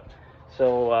finish up.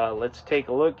 So let's take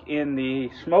a look in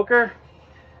the smoker.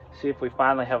 See if we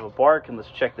finally have a bark, and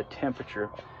let's check the temperature.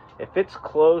 If it's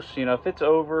close, you know, if it's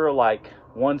over like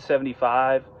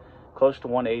 175, close to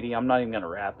 180, I'm not even gonna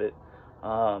wrap it.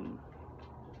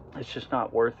 It's just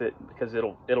not worth it because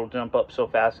it'll jump up so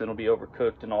fast and it'll be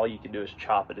overcooked, and all you can do is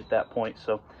chop it at that point.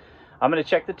 So I'm gonna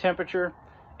check the temperature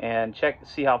and check to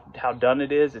see how done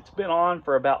it is. It's been on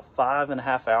for about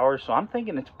 5.5 hours, so I'm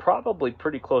thinking it's probably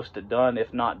pretty close to done,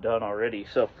 if not done already.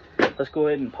 So let's go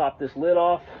ahead and pop this lid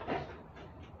off.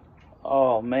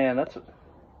 Oh man, that's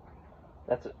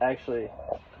actually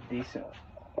decent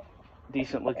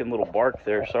looking little bark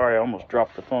there. Sorry, I almost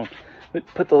dropped the phone.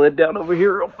 Put the lid down over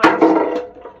here real fast.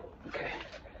 Okay,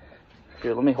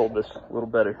 here, let me hold this a little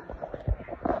better.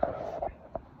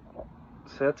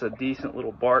 So that's a decent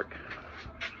little bark,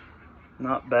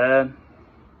 not bad.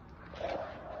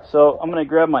 So I'm gonna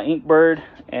grab my Inkbird,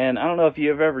 and I don't know if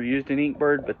you've ever used an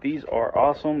Inkbird, but these are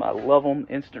awesome. I love them.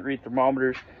 Instant read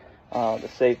thermometers. The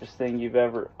safest thing you've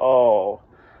ever. Oh,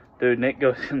 dude, and it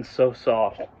goes in so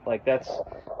soft. Like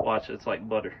watch, it's like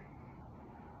butter.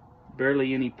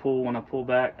 Barely any pull when I pull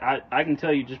back. I can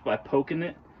tell you just by poking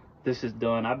it, this is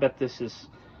done. I bet this is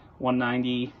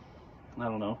 190, I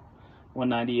don't know,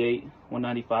 198,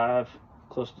 195,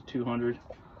 close to 200.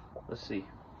 Let's see.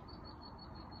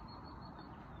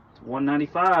 It's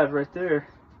 195 right there.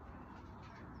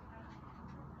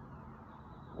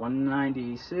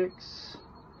 196.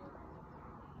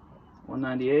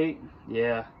 198.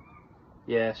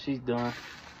 Yeah, she's done.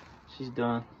 She's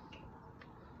done.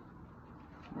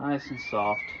 Nice and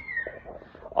soft.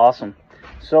 Awesome.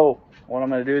 So what I'm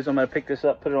going to do is I'm going to pick this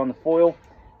up, put it on the foil,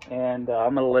 and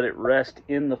I'm going to let it rest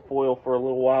in the foil for a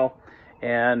little while.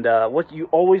 And what you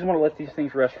always want to let these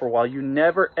things rest for a while. You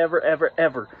never, ever, ever,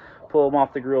 ever pull them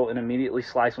off the grill and immediately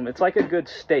slice them. It's like a good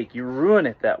steak. You ruin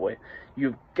it that way.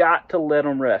 You've got to let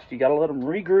them rest. You got to let them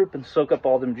regroup and soak up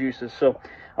all them juices. So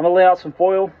I'm going to lay out some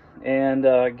foil and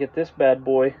get this bad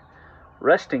boy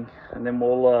resting. And then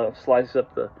we'll slice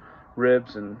up the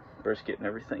ribs and brisket and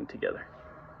everything together.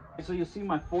 So you'll see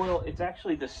my foil. It's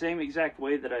actually the same exact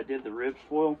way that I did the ribs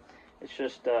foil. It's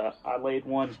just I laid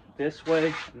one this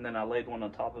way, and then I laid one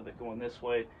on top of it going this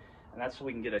way, and that's so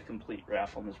we can get a complete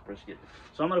wrap on this brisket.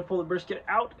 So I'm going to pull the brisket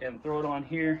out and throw it on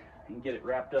here and get it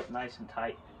wrapped up nice and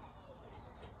tight.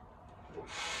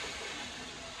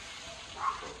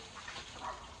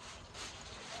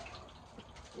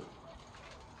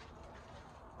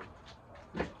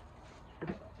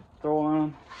 Throw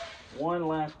on one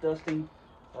last dusting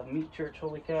of Meat Church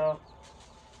Holy Cow.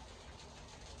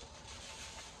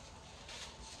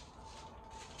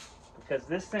 Because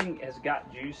this thing has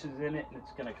got juices in it, and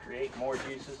it's going to create more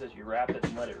juices as you wrap it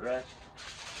and let it rest.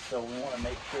 So we want to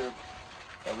make sure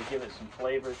that we give it some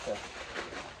flavor to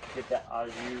get that au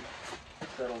jus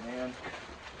settled in.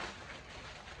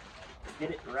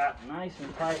 Get it wrapped nice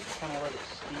and tight, kind of let it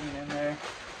steam in there.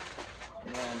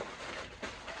 And then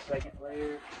second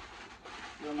layer,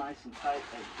 real nice and tight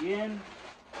again.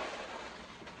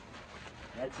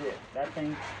 That's it. That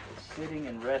thing is sitting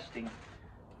and resting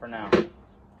for now.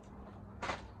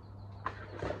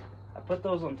 I put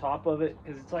those on top of it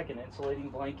because it's like an insulating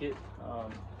blanket.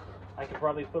 I could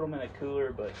probably put them in a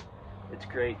cooler, but it's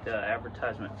great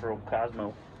advertisement for old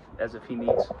Cosmo, as if he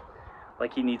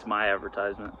needs my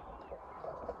advertisement.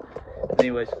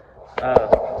 Anyways,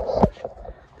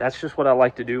 that's just what I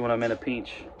like to do when I'm in a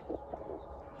pinch.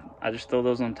 I just throw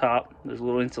those on top. There's a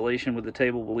little insulation with the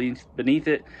table beneath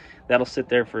it. That'll sit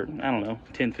there for, I don't know,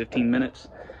 10-15 minutes,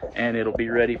 and it'll be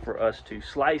ready for us to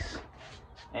slice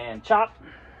and chop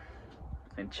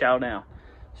and chow down.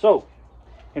 So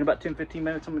in about 10-15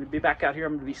 minutes, I'm going to be back out here.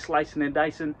 I'm going to be slicing and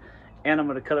dicing, and I'm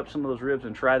going to cut up some of those ribs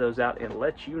and try those out and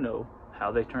let you know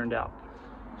how they turned out.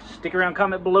 Stick around,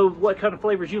 comment below what kind of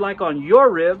flavors you like on your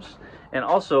ribs, and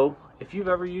also if you've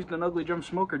ever used an ugly drum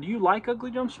smoker. Do you like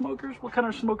ugly drum smokers? What kind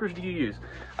of smokers do you use?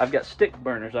 I've got stick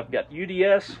burners, I've got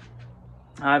UDS,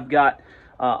 I've got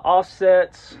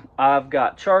offsets, I've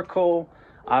got charcoal,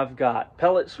 I've got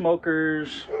pellet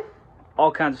smokers,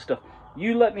 all kinds of stuff.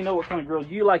 You let me know what kind of grill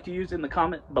you like to use in the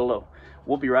comment below.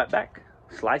 We'll be right back,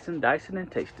 slicing, dicing,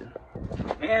 and tasting.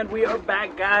 And we are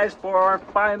back, guys, for our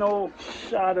final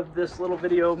shot of this little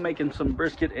video, making some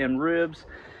brisket and ribs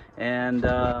and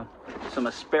some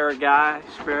asparagus,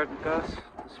 I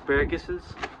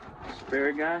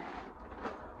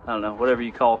don't know, whatever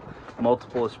you call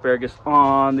multiple asparagus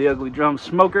on the ugly drum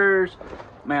smokers.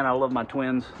 Man, I love my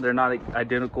twins. They're not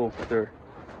identical. They're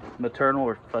maternal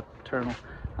or paternal.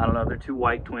 I don't know. They're two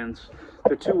white twins.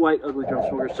 They're two white ugly drum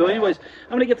smokers. So anyways,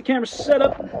 I'm gonna get the camera set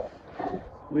up.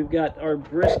 We've got our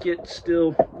brisket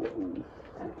still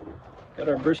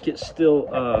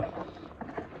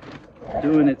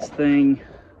doing its thing,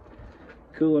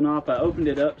 cooling off. I opened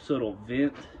it up so it'll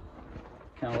vent,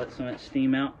 kind of let some of that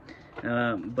steam out.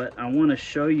 But I want to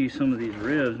show you some of these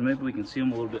ribs. Maybe we can see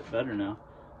them a little bit better now.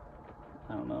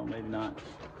 I don't know, maybe not.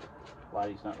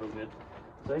 Lighting's not real good.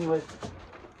 So anyways,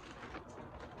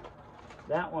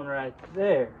 that one right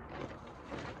there,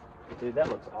 dude, that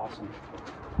looks awesome.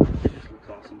 It just looks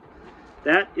awesome.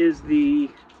 That is the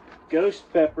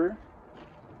ghost pepper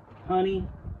honey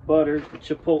butter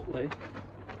chipotle.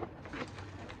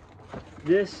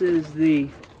 This is the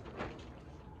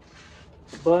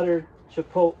butter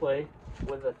chipotle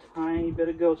with a tiny bit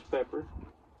of ghost pepper,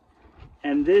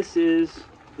 and this is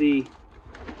the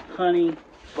honey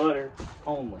butter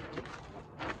only.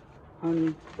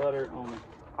 Honey butter only.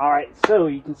 All right, so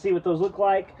you can see what those look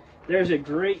like. There's a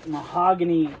great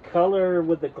mahogany color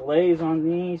with the glaze on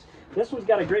these. This one's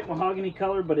got a great mahogany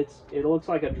color, but it looks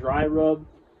like a dry rub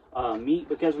meat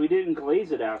because we didn't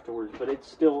glaze it afterwards, but it's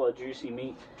still a juicy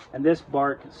meat. And this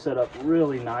bark is set up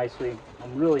really nicely.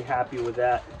 I'm really happy with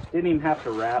that. Didn't even have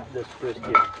to wrap this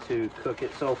brisket to cook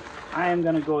it. So I am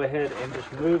going to go ahead and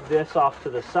just move this off to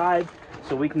the side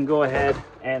so we can go ahead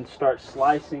and start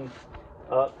slicing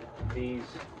up these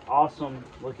awesome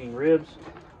looking ribs.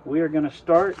 We are going to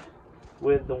start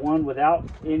with the one without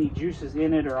any juices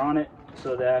in it or on it,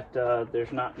 so that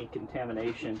there's not any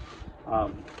contamination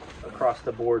across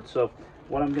the board. So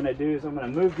what I'm going to do is I'm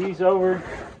going to move these over,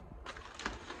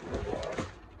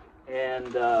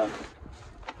 and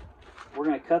we're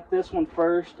going to cut this one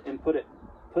first and put it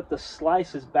put the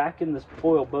slices back in this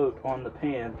foil boat on the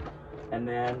pan, and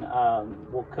then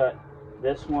we'll cut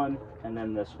this one and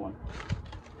then this one.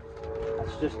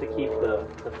 That's just to keep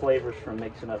the flavors from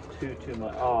mixing up too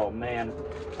much. Oh man,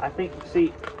 I think,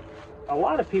 see, a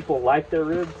lot of people like their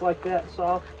ribs like that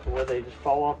soft, where they just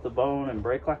fall off the bone and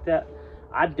break like that.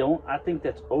 I don't. I think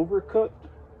that's overcooked,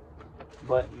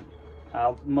 but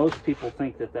most people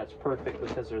think that that's perfect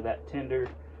because they're that tender.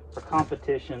 For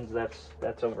competitions, that's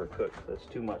overcooked. That's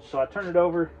too much. So I turn it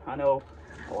over. I know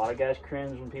a lot of guys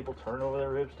cringe when people turn over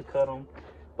their ribs to cut them,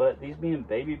 but these being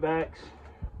baby backs,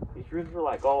 these ribs are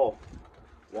like all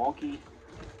wonky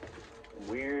and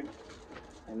weird.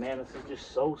 And man, this is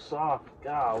just so soft.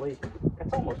 Golly,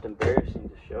 that's almost embarrassing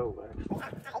to show, actually. I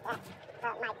hate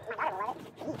that. My daughter will love it.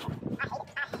 I hate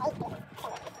it. I hate it.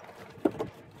 That's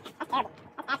terrible.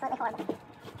 That's absolutely horrible.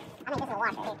 I mean, this is a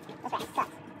wash right here. This rat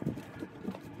sucks.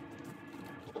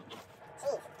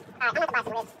 Jeez. Alright, I'm gonna have to buy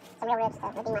some ribs. Some real ribs to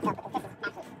redeem myself because this is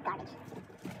absolute garbage.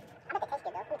 I bet they taste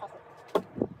good though.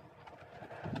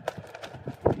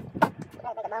 Let me taste them.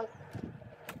 Really big a bone.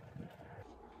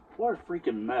 What a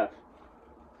freaking mess.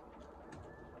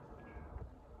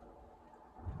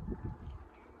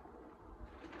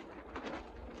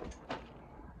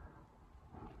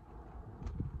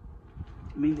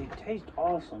 I mean, they taste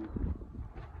awesome.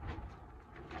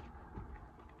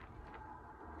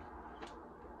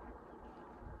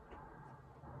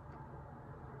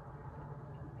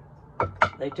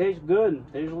 They taste good.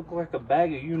 They just look like a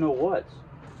bag of you-know-whats.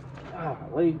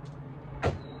 Golly.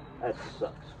 That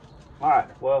sucks. Alright,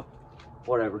 well,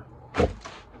 whatever.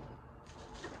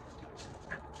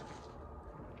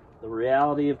 The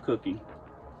reality of cooking.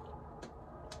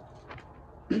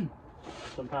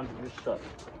 Sometimes it just sucks.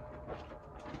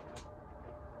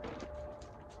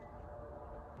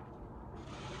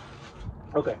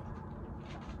 Okay.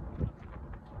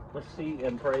 Let's see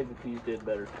and pray that these did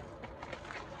better.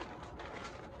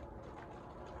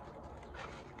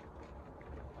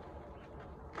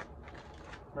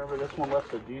 Remember, this one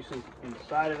left the juices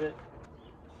inside of it.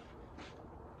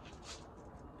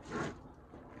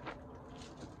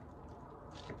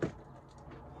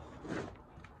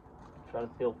 Try to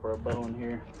feel for a bone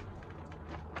here.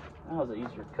 That was an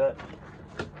easier cut.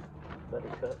 Better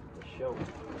cut to show.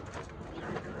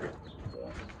 So,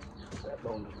 that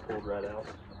bone just pulled right out.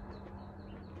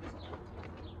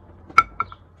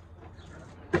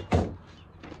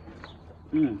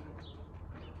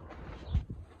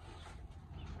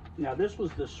 Now this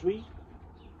was the sweet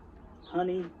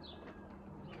honey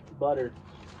butter.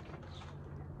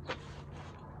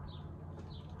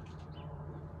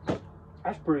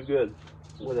 That's pretty good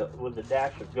with a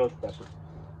dash of ghost pepper.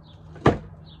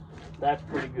 That's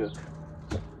pretty good.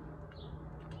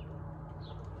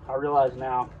 I realize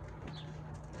now,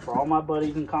 for all my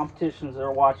buddies in competitions that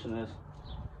are watching this,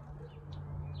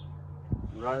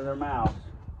 running their mouths,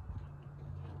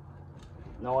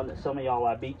 knowing that some of y'all,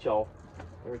 I beat y'all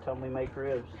every time we make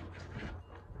ribs.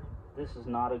 This is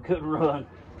not a good run.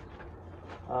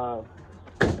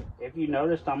 If you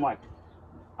noticed, I'm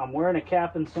wearing a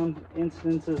cap in some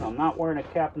instances, I'm not wearing a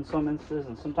cap in some instances,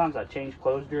 and sometimes I change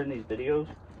clothes during these videos.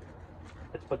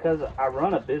 It's because I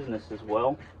run a business as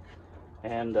well,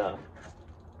 and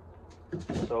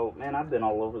so man, I've been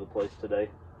all over the place today,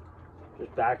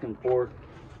 just back and forth.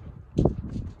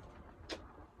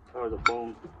 Oh, the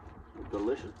bone, a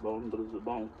delicious bone, but it's a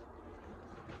bone.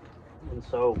 And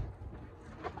so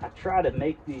I try to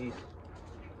make these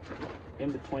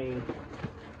in between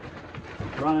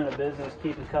running a business,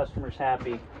 keeping customers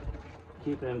happy,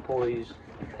 keeping employees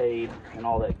paid, and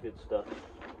all that good stuff.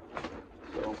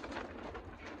 So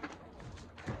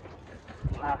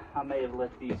I may have let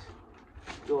these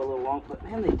go a little long, but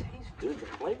man, they taste good. The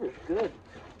flavor's good,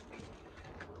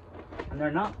 and they're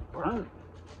not burnt.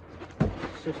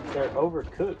 It's just they're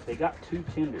overcooked. They got too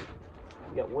tender.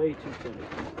 They got way too tender.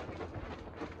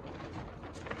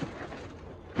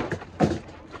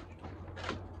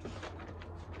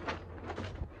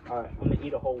 All right, I'm gonna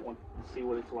eat a whole one and see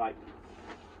what it's like.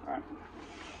 All right.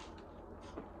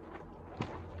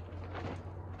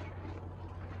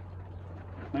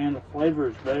 Man, the flavor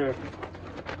is there.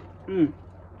 The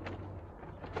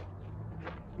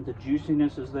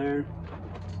juiciness is there.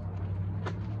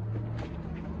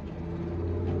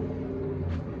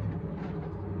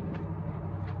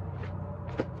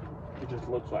 It just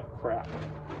looks like crap.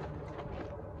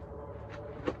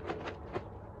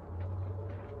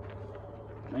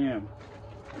 Man.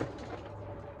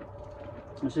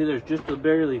 You see, there's just a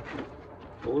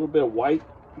little bit of white.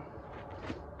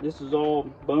 This is all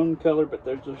bone color, but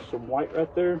there's just some white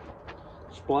right there.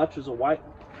 Splotches of white.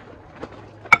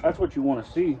 That's what you want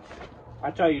to see.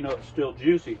 That's how you know it's still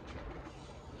juicy.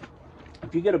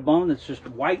 If you get a bone that's just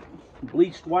white,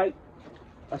 bleached white,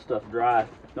 that stuff's dry.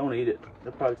 Don't eat it.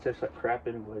 It probably tastes like crap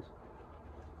anyways.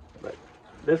 But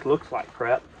this looks like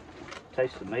crap.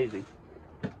 Tastes amazing.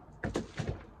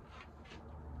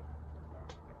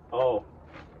 Oh.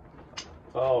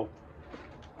 Oh.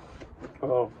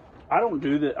 Oh. I don't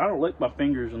do that. I don't lick my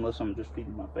fingers unless I'm just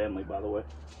feeding my family, by the way.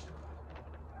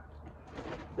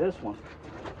 This one's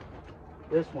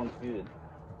good.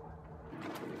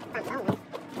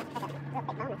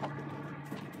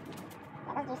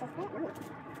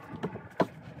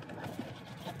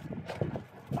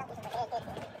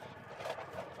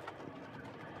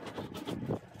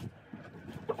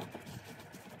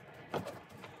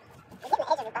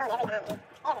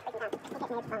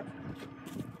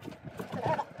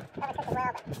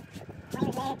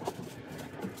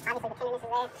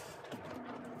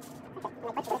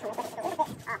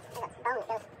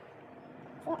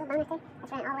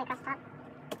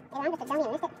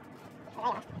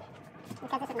 Well,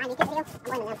 that was a massacre. That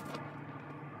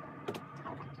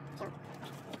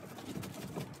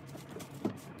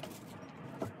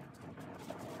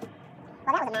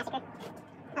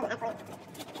was an absolute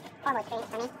horrible experience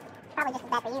for me. Probably just as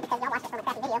bad for you because y'all watched it from a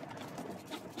crappy video.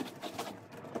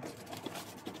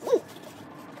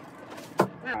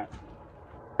 Alright.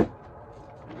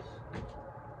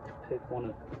 Let's pick one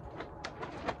of...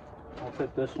 I'll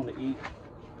pick this one to eat.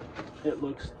 It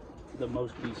looks the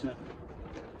most decent.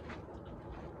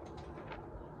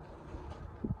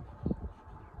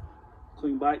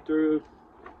 Clean bite through.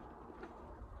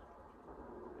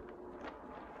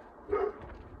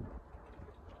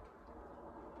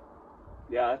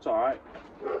 Yeah, that's all right.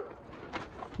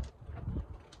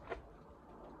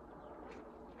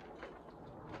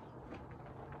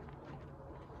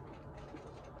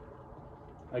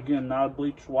 Again, not a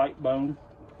bleached white bone,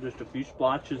 just a few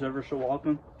splotches ever so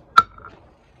often.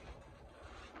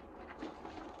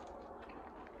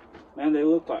 Man, they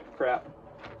look like crap.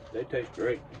 They taste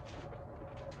great.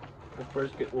 The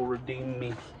brisket will redeem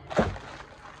me. I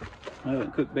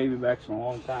haven't cooked baby backs in a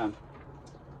long time,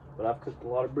 but I've cooked a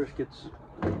lot of briskets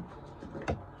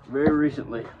very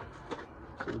recently.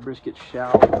 So the brisket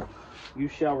you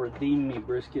shall redeem me,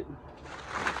 brisket.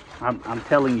 I'm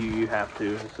telling you, you have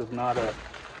to. This is not a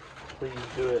please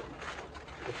do it.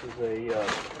 This is a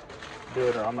do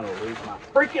it or I'm gonna lose my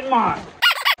freaking mind.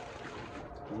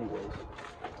 Anyways,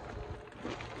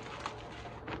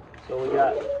 so we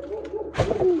got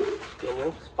still a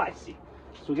little spicy.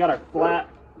 So we got our flat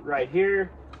right here.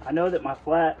 I know that my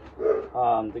flat,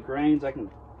 the grains, I can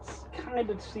kind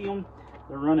of see them.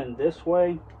 They're running this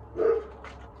way.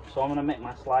 So I'm gonna make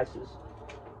my slices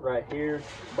right here,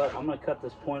 but I'm gonna cut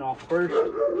this point off first.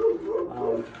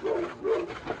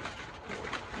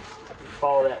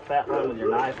 Follow that fat line with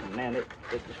your knife, and man, it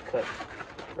just cuts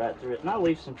right through it. And I'll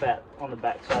leave some fat on the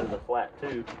back side of the flat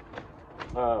too,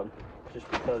 just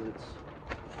because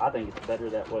I think it's better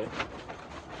that way.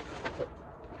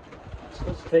 So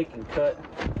let's take and cut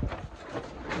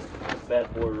this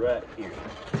bad boy right here.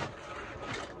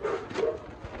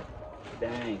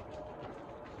 Dang.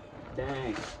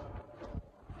 Dang.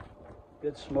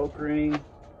 Good smoke ring.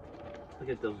 Look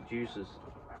at those juices.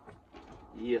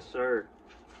 Yes, sir.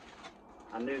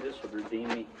 I knew this would redeem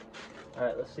me.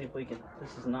 Alright, let's see if we can.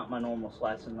 This is not my normal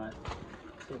slicing knife.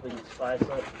 Let's see if we can slice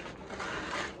up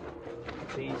a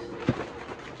piece.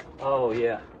 Oh,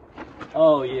 yeah.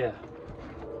 Oh, yeah.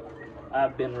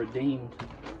 I've been redeemed.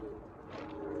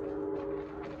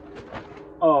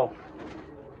 Oh.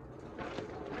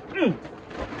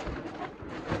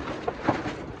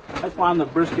 That's why I'm the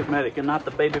brisket medic and not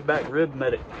the baby back rib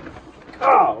medic.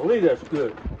 Oh, look, that's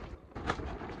good.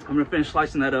 I'm gonna finish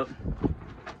slicing that up.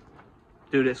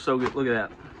 Dude, it's so good. Look at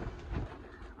that.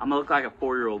 I'm gonna look like a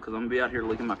 4-year-old because I'm gonna be out here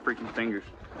licking my freaking fingers.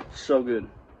 So good.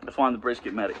 That's why I'm the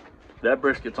brisket medic. That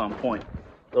brisket's on point.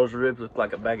 Those ribs look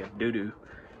like a bag of doo-doo.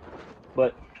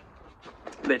 But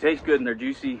they taste good and they're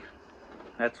juicy.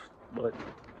 That's what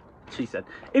she said.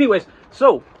 Anyways,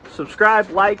 so subscribe,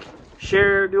 like,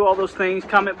 share, do all those things.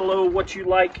 Comment below what you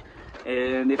like.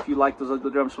 And if you like those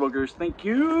ugly drum smokers, thank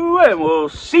you. And we'll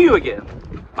see you again.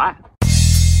 Bye.